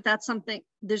think that that's something,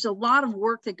 there's a lot of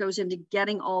work that goes into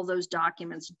getting all those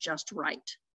documents just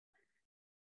right.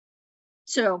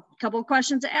 So a couple of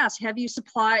questions to ask. Have you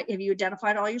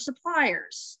identified all your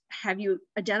suppliers? Have you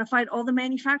identified all the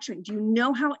manufacturing? Do you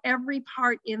know how every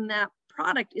part in that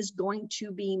product is going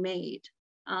to be made?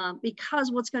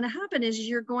 Because what's going to happen is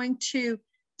you're going to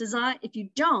design, if you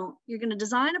don't, you're going to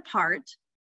design a part.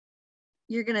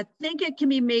 You're going to think it can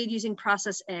be made using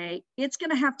process A. It's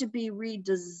going to have to be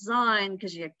redesigned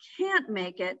because you can't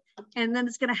make it. And then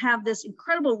it's going to have this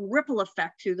incredible ripple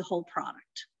effect through the whole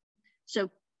product. So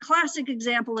classic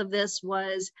example of this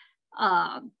was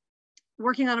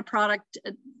working on a product,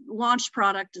 a launched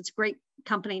product. It's a great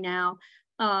company now.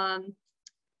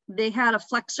 They had a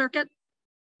flex circuit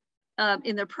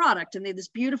in their product, and they had this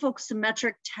beautiful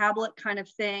symmetric tablet kind of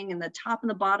thing, and the top and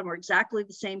the bottom were exactly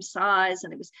the same size,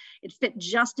 and it fit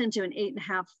just into an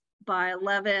 8.5 by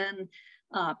 11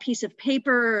 piece of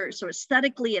paper. So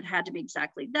aesthetically, it had to be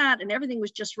exactly that, and everything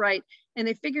was just right. And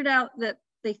they figured out that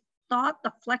they thought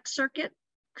the flex circuit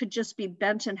could just be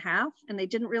bent in half, and they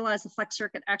didn't realize the flex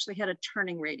circuit actually had a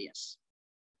turning radius.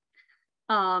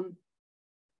 And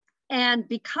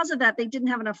because of that, they didn't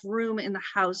have enough room in the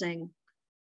housing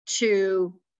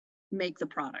to make the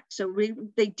product. So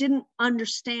they didn't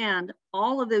understand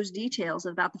all of those details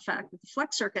about the fact that the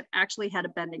flex circuit actually had a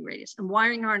bending radius, and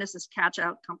wiring harnesses catch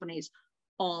out companies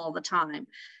all the time.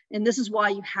 And this is why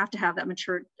you have to have that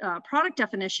mature product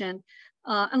definition.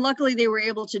 And luckily they were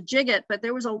able to jig it, but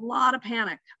there was a lot of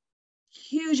panic,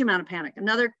 huge amount of panic.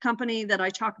 Another company that I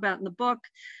talk about in the book,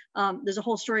 there's a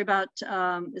whole story about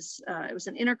it was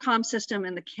an intercom system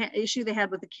and the issue they had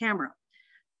with the camera.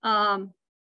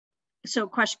 So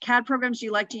question, CAD programs do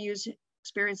you like to use?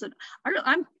 Experience it?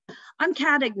 I'm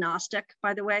CAD agnostic,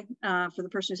 by the way, for the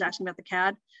person who's asking about the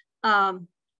CAD.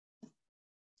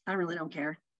 I really don't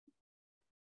care.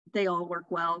 They all work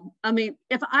well. I mean,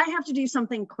 if I have to do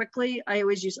something quickly, I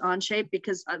always use Onshape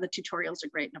because the tutorials are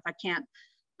great. And if I can't,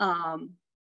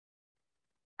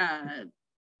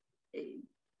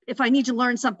 if I need to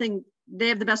learn something, they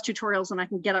have the best tutorials and I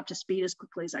can get up to speed as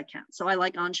quickly as I can. So I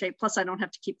like Onshape. Plus I don't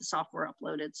have to keep the software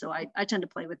uploaded. So I tend to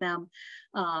play with them,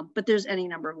 but there's any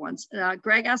number of ones.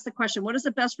 Greg asked the question, what is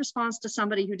the best response to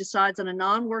somebody who decides that a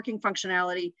non-working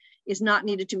functionality is not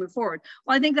needed to move forward?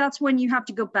 Well, I think that's when you have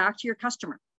to go back to your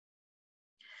customer.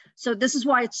 So this is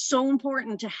why it's so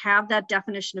important to have that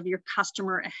definition of your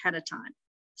customer ahead of time.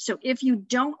 So if you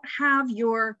don't have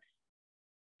your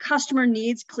customer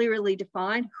needs clearly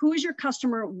defined, who is your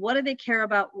customer, what do they care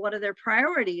about, what are their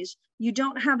priorities, you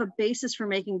don't have a basis for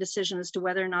making decisions as to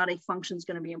whether or not a function is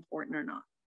going to be important or not.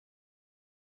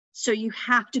 So you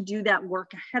have to do that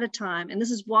work ahead of time. And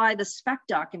this is why the spec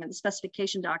document, the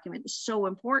specification document, is so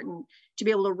important to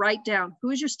be able to write down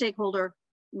who is your stakeholder,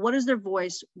 what is their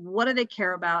voice, what do they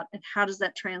care about, and how does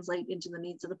that translate into the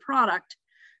needs of the product?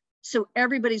 So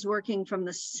everybody's working from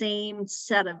the same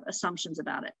set of assumptions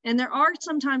about it. And there are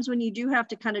sometimes when you do have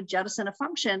to kind of jettison a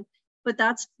function, but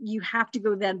you have to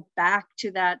go then back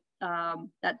to that,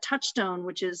 that touchstone,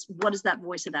 which is what is that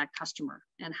voice of that customer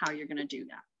and how you're going to do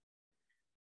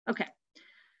that. Okay.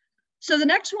 So the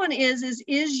next one is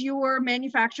your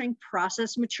manufacturing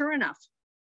process mature enough?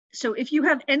 So if you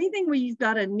have anything where you've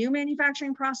got a new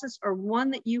manufacturing process or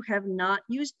one that you have not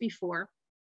used before,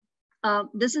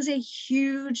 this is a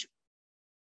huge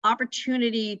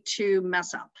opportunity to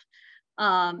mess up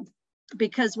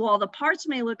because while the parts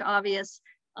may look obvious,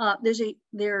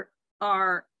 there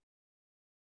are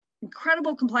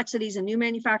incredible complexities in new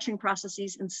manufacturing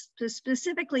processes and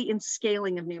specifically in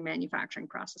scaling of new manufacturing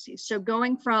processes. So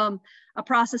going from a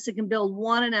process that can build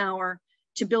 1 an hour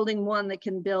to building one that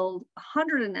can build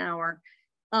 100 an hour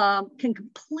can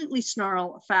completely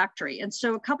snarl a factory. And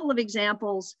so a couple of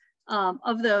examples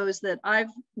of those that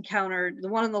I've encountered, the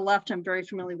one on the left I'm very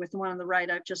familiar with, the one on the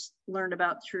right I've just learned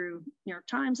about through New York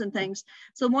Times and things.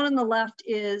 So the one on the left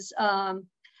is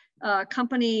a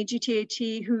company,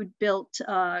 GTAT, who built,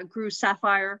 grew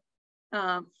sapphire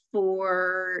they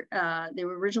were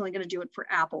originally going to do it for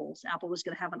Apple. Apple was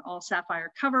going to have an all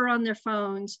sapphire cover on their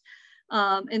phones.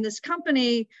 And this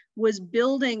company was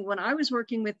building, when I was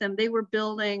working with them, they were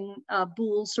building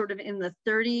boules sort of in the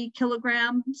 30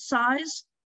 kilogram size.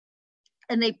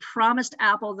 And they promised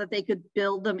Apple that they could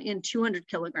build them in 200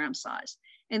 kilogram size.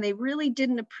 And they really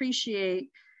didn't appreciate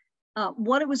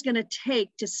what it was going to take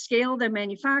to scale their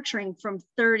manufacturing from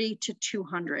 30 to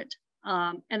 200.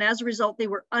 And as a result, they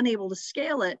were unable to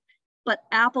scale it, but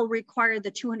Apple required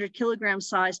the 200 kilogram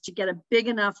size to get a big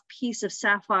enough piece of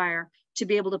sapphire to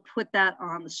be able to put that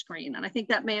on the screen. And I think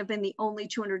that may have been the only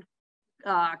 200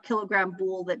 kilogram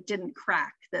boule that didn't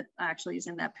crack, that actually is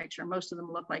in that picture. Most of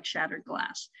them look like shattered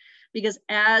glass. Because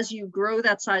as you grow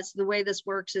that size, the way this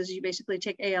works is you basically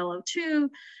take AlO2,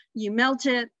 you melt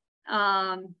it,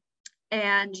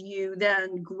 and you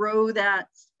then grow that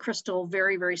crystal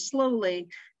very, very slowly.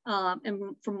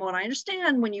 And from what I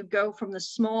understand, when you go from the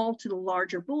small to the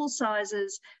larger boule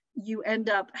sizes, you end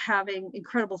up having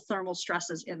incredible thermal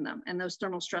stresses in them. And those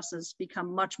thermal stresses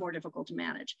become much more difficult to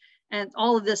manage. And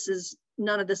all of this is,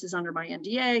 none of this is under my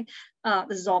NDA.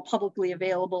 This is all publicly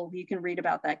available. You can read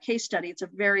about that case study. It's a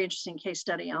very interesting case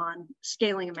study on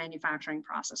scaling and manufacturing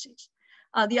processes.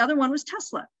 The other one was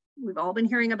Tesla. We've all been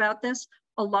hearing about this.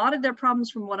 A lot of their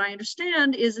problems, from what I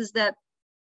understand, is that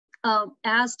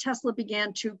as Tesla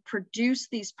began to produce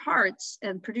these parts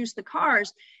and produce the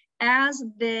cars, as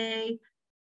they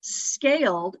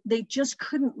scaled, they just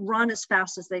couldn't run as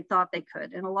fast as they thought they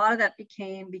could. And a lot of that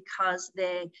became because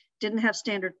they didn't have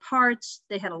standard parts.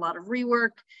 They had a lot of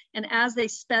rework. And as they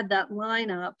sped that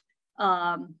line up,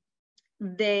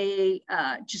 they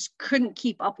just couldn't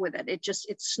keep up with it.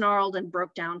 It snarled and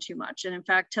broke down too much. And in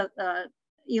fact,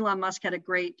 Elon Musk had a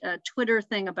great Twitter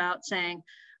thing about saying,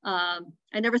 I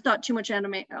never thought too much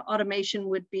automation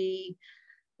would be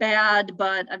bad,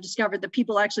 but I've discovered that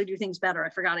people actually do things better.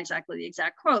 I forgot exactly the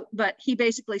exact quote, but he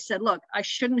basically said, look, I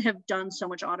shouldn't have done so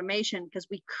much automation because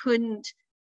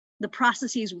the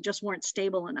processes just weren't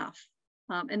stable enough.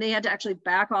 And they had to actually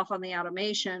back off on the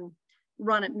automation,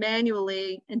 run it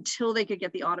manually until they could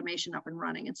get the automation up and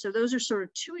running. And so those are sort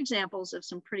of two examples of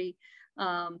some pretty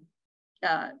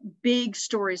big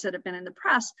stories that have been in the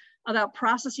press about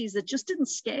processes that just didn't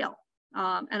scale.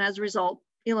 And as a result,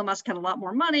 Elon Musk had a lot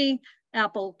more money.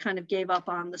 Apple kind of gave up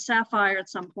on the sapphire at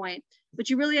some point, but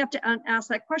you really have to ask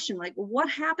that question, like, what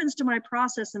happens to my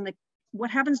process and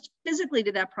what happens physically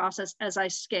to that process as I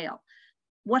scale?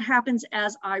 What happens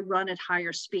as I run at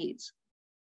higher speeds?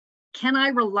 Can I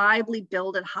reliably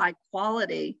build at high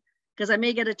quality? Because I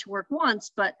may get it to work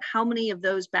once, but how many of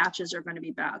those batches are going to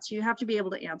be bad? So you have to be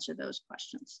able to answer those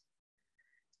questions.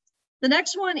 The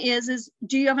next one is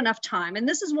do you have enough time? And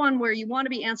this is one where you want to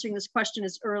be answering this question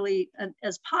as early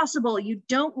as possible. You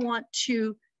don't want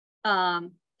to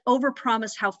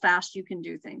overpromise how fast you can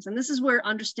do things. And this is where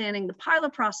understanding the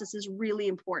pilot process is really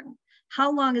important.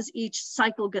 How long is each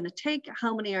cycle going to take?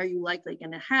 How many are you likely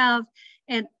going to have?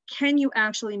 And can you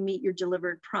actually meet your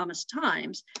delivered promised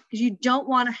times? Because you don't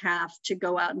want to have to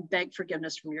go out and beg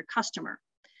forgiveness from your customer.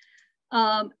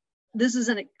 This is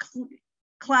a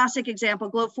classic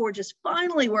example. Glowforge is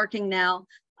finally working now,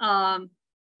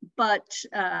 but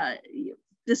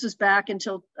this was back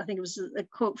until, I think it was a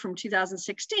quote from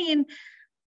 2016.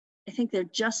 I think they're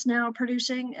just now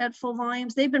producing at full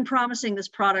volumes. They've been promising this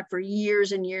product for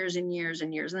years and years and years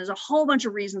and years. And there's a whole bunch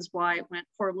of reasons why it went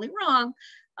horribly wrong.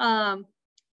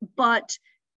 But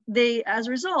they, as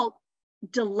a result,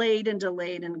 delayed and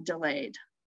delayed and delayed.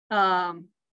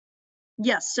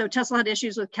 Yes, so Tesla had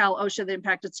issues with Cal OSHA that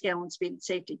impacted scale and speed and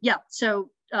safety. Yeah, so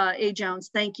A.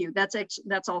 Jones, thank you.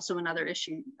 That's also another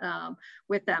issue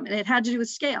with them. And it had to do with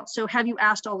scale. So have you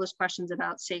asked all those questions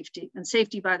about safety? And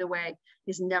safety, by the way,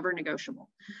 is never negotiable.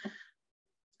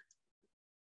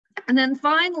 And then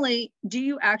finally, do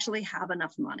you actually have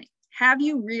enough money? Have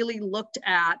you really looked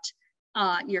at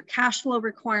your cash flow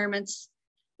requirements?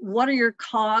 What are your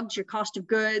COGS, your cost of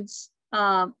goods?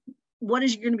 What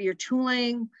is going to be your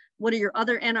tooling? What are your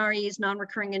other NREs,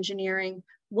 non-recurring engineering?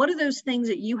 What are those things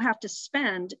that you have to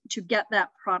spend to get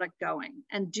that product going?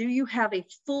 And do you have a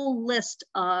full list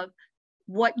of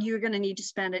what you're going to need to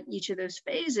spend at each of those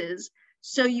phases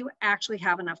so you actually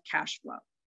have enough cash flow?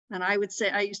 And I would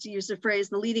say, I used to use the phrase,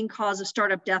 the leading cause of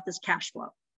startup death is cash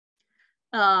flow.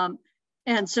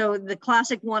 And so the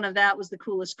classic one of that was the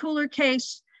Coolest Cooler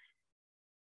case.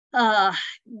 At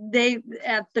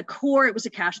the core, it was a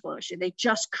cash flow issue. They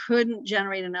just couldn't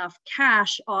generate enough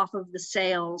cash off of the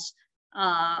sales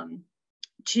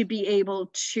to be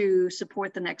able to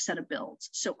support the next set of builds.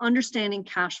 So understanding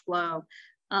cash flow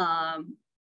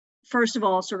first of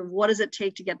all, sort of what does it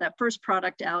take to get that first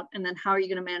product out? And then how are you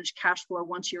going to manage cash flow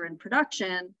once you're in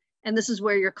production? And this is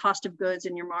where your cost of goods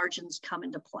and your margins come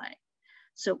into play.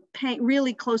 So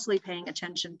really closely paying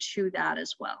attention to that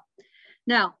as well.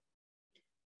 Now,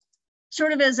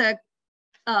 sort of as a,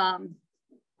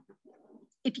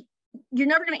 if you're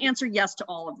never going to answer yes to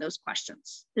all of those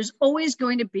questions. There's always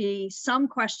going to be some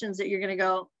questions that you're going to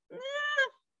go,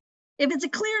 if it's a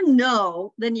clear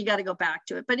no, then you got to go back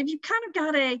to it. But if you kind of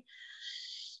got a,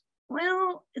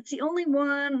 well, it's the only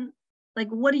one, like,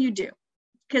 what do you do?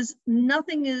 Because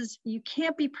nothing is, you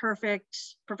can't be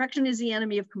perfect. Perfection is the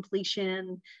enemy of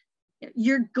completion.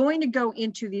 You're going to go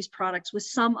into these products with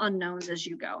some unknowns as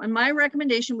you go. And my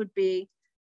recommendation would be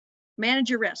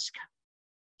manage your risk.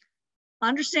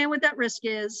 Understand what that risk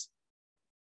is,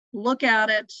 look at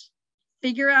it,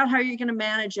 figure out how you're going to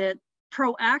manage it,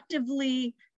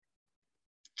 proactively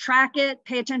track it,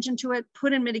 pay attention to it,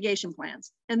 put in mitigation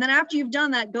plans. And then after you've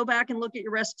done that, go back and look at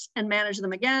your risks and manage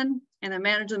them again, and then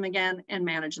manage them again and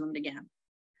manage them again.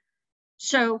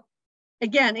 So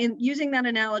again, in using that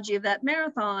analogy of that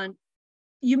marathon,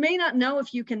 you may not know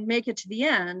if you can make it to the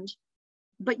end,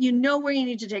 but you know where you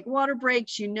need to take water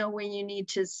breaks, you know where you need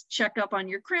to check up on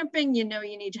your cramping, you know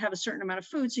you need to have a certain amount of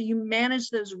food, so you manage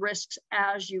those risks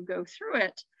as you go through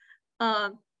it.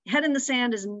 Head in the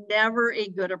sand is never a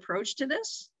good approach to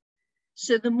this.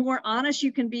 So the more honest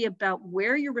you can be about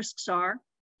where your risks are,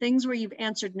 things where you've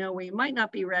answered no, where you might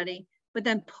not be ready, but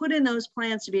then put in those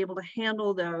plans to be able to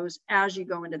handle those as you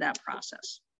go into that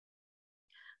process.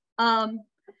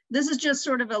 This is just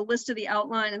sort of a list of the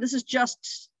outline, and this is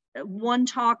just one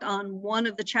talk on one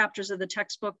of the chapters of the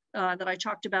textbook that I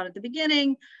talked about at the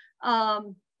beginning.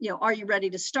 You know, are you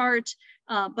ready to start?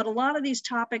 But a lot of these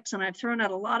topics, and I've thrown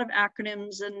out a lot of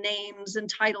acronyms and names and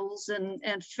titles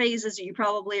and phases, you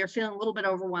probably are feeling a little bit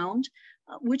overwhelmed,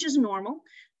 which is normal.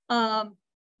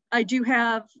 I do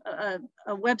have a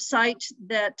website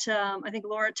that I think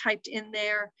Laura typed in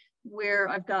there where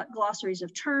I've got glossaries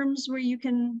of terms where you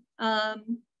can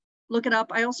look it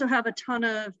up. I also have a ton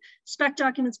of spec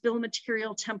documents, bill of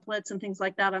material templates and things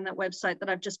like that on that website that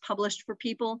I've just published for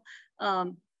people.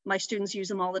 My students use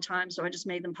them all the time, so I just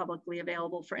made them publicly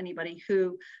available for anybody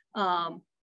who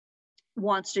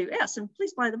wants to. Yes, and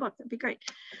please buy the book, that'd be great.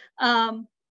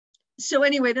 So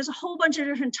anyway, there's a whole bunch of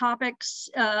different topics,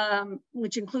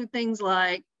 which include things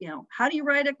like, you know, how do you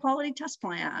write a quality test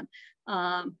plan?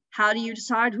 How do you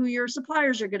decide who your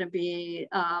suppliers are going to be?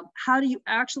 How do you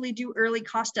actually do early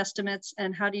cost estimates?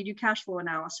 And how do you do cash flow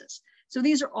analysis? So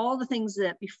these are all the things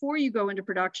that before you go into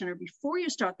production or before you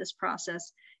start this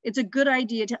process, it's a good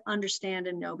idea to understand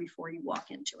and know before you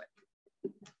walk into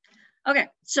it. Okay,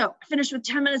 so I finished with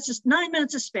 10 minutes, just 9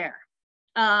 minutes to spare.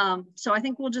 So I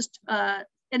think we'll just,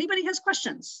 anybody has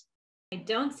questions? I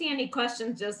don't see any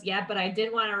questions just yet, but I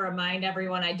did want to remind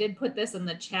everyone, I did put this in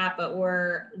the chat, but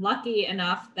we're lucky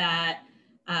enough that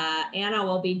Anna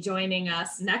will be joining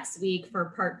us next week for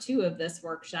part 2 of this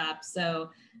workshop. So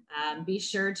be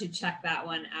sure to check that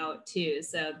one out too.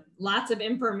 So lots of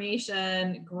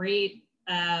information, great,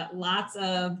 lots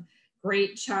of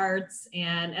great charts.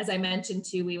 And as I mentioned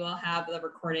too, we will have the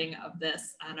recording of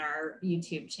this on our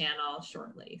YouTube channel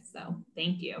shortly. So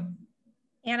thank you.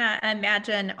 Anna, I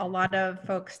imagine a lot of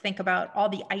folks think about all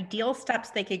the ideal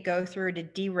steps they could go through to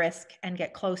de-risk and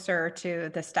get closer to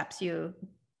the steps you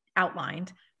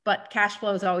outlined, but cash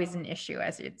flow is always an issue,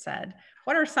 as you'd said.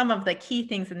 What are some of the key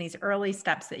things in these early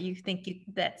steps that you think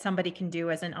that somebody can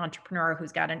do as an entrepreneur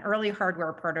who's got an early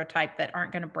hardware prototype that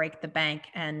aren't going to break the bank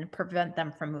and prevent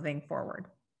them from moving forward?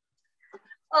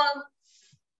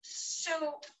 So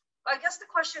I guess the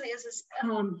question is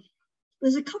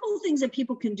there's a couple of things that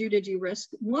people can do to de-risk.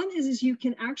 One is you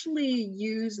can actually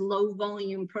use low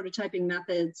volume prototyping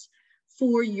methods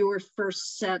for your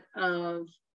first set of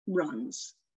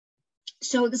runs.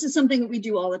 So this is something that we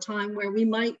do all the time, where we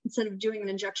might, instead of doing an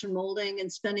injection molding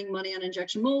and spending money on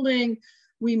injection molding,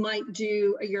 we might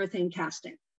do a urethane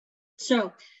casting.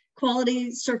 So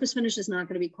quality surface finish is not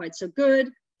going to be quite so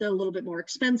good. They're a little bit more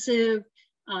expensive.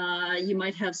 You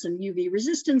might have some UV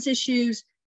resistance issues.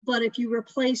 But if you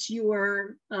replace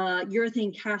your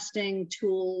urethane casting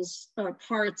tools or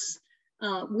parts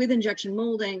with injection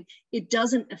molding, it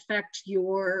doesn't affect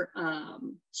your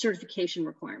certification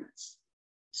requirements.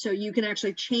 So you can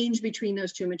actually change between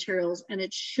those two materials and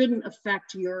it shouldn't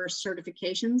affect your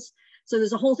certifications. So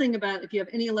there's a whole thing about if you have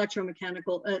any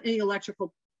electromechanical, any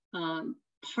electrical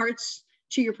parts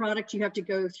to your product, you have to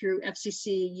go through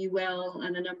FCC, UL,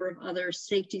 and a number of other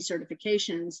safety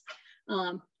certifications.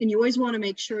 And you always want to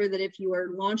make sure that if you are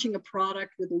launching a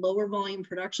product with lower volume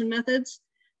production methods,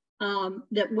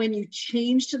 that when you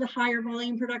change to the higher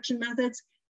volume production methods,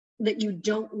 that you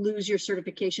don't lose your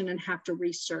certification and have to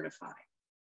recertify.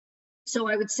 So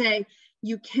I would say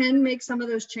you can make some of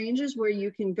those changes where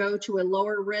you can go to a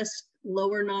lower risk,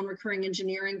 lower non-recurring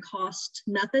engineering cost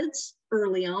methods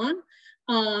early on.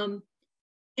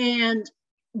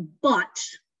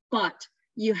 But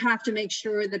you have to make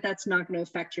sure that that's not going to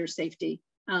affect your safety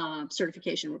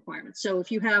certification requirements. So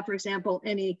if you have, for example,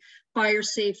 any fire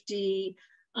safety,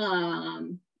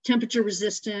 temperature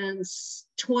resistance,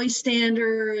 toy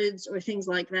standards, or things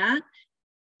like that,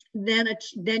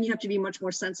 then you have to be much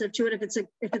more sensitive to it. If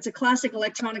it's a classic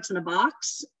electronics in a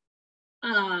box,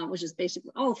 which is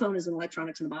basically all a phone is an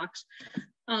electronics in a box,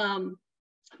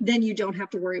 then you don't have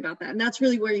to worry about that. And that's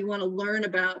really where you want to learn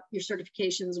about your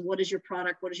certifications. What is your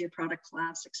product? What is your product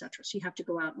class, et cetera. So you have to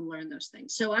go out and learn those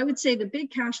things. So I would say the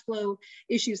big cash flow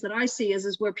issues that I see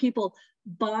is where people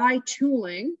buy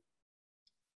tooling.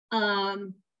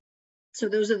 So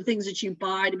those are the things that you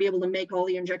buy to be able to make all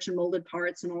the injection molded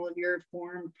parts and all of your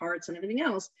form parts and everything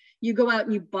else. You go out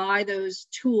and you buy those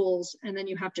tools and then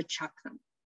you have to chuck them.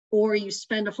 Or you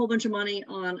spend a whole bunch of money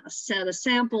on a set of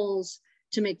samples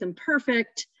to make them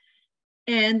perfect,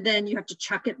 and then you have to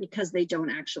chuck it because they don't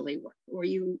actually work. Or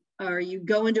you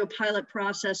go into a pilot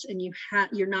process and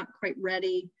you're not quite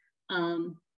ready.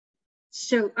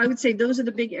 So I would say those are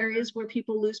the big areas where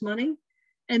people lose money.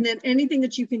 And then anything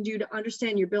that you can do to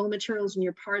understand your bill of materials and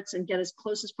your parts and get as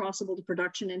close as possible to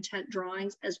production intent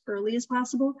drawings as early as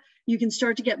possible, you can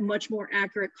start to get much more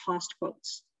accurate cost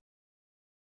quotes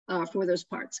for those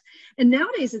parts. And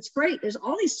nowadays it's great. There's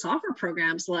all these software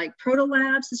programs like Proto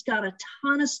Labs has got a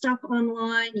ton of stuff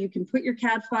online. You can put your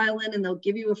CAD file in and they'll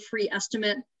give you a free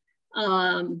estimate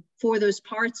for those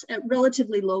parts at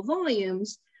relatively low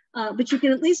volumes. But you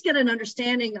can at least get an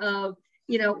understanding of,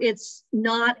 you know, it's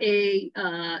not it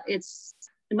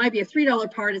might be a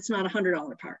 $3 part, it's not a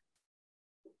 $100 part.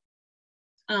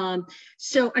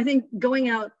 So I think going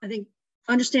out,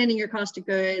 understanding your cost of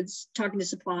goods, talking to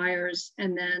suppliers,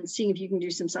 and then seeing if you can do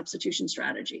some substitution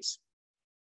strategies.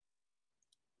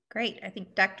 Great. I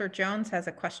think Dr. Jones has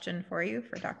a question for you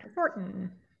for Dr.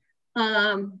 Thornton.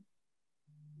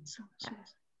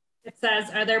 It says,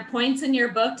 are there points in your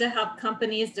book to help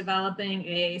companies developing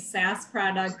a SaaS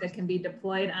product that can be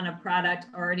deployed on a product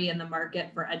already in the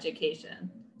market for education?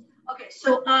 Okay,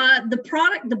 so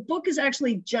the book is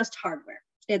actually just hardware.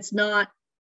 It's not,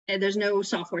 there's no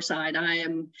software side.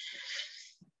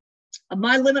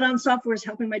 My limit on software is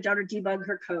helping my daughter debug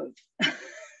her code.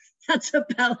 That's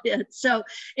about it. So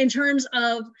in terms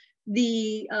of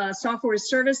the software as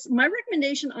service, my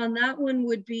recommendation on that one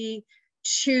would be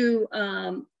to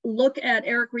look at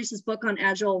Eric Ries's book on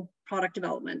agile product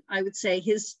development. I would say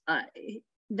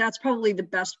that's probably the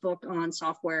best book on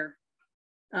software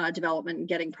development and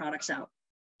getting products out.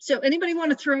 So anybody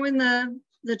want to throw in the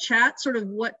chat sort of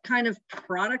what kind of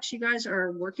products you guys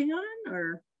are working on?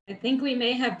 Or I think we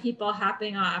may have people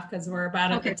hopping off because we're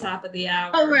about at the top of the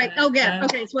hour. Oh, right. But, okay,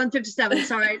 it's 1:57.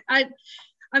 Sorry.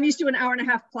 I'm used to an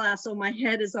hour-and-a-half class, so my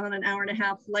head is on an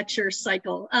hour-and-a-half lecture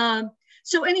cycle.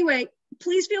 So anyway,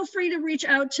 please feel free to reach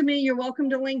out to me. You're welcome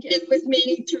to link in with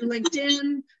me through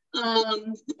LinkedIn.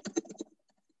 I'll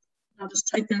just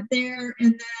type that there.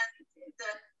 And then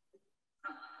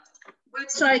the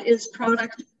website is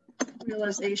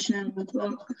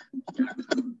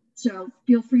productrealizationbook.com. So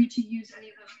feel free to use any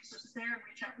of those resources there and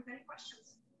reach out with any questions.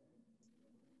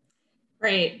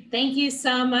 Great. Thank you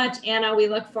so much, Anna. We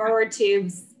look forward to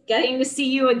getting to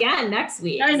see you again next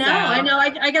week. I know.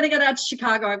 I got to get out to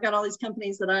Chicago. I've got all these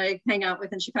companies that I hang out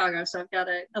with in Chicago. So I've got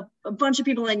a bunch of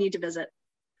people I need to visit.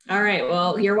 All right.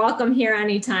 Well, you're welcome here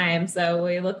anytime. So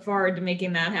we look forward to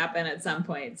making that happen at some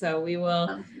point. So we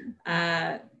will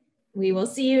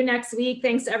see you next week.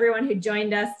 Thanks to everyone who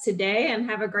joined us today, and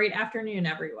have a great afternoon,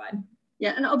 everyone.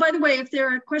 Yeah. And oh, by the way, if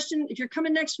you're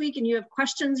coming next week and you have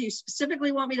questions you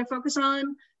specifically want me to focus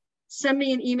on, send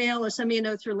me an email or send me a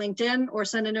note through LinkedIn, or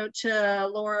send a note to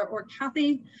Laura or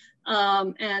Kathy,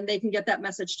 and they can get that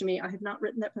message to me. I have not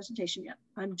written that presentation yet.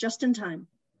 I'm just in time.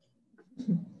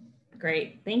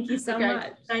 Great. Thank you so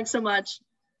much. Thanks so much.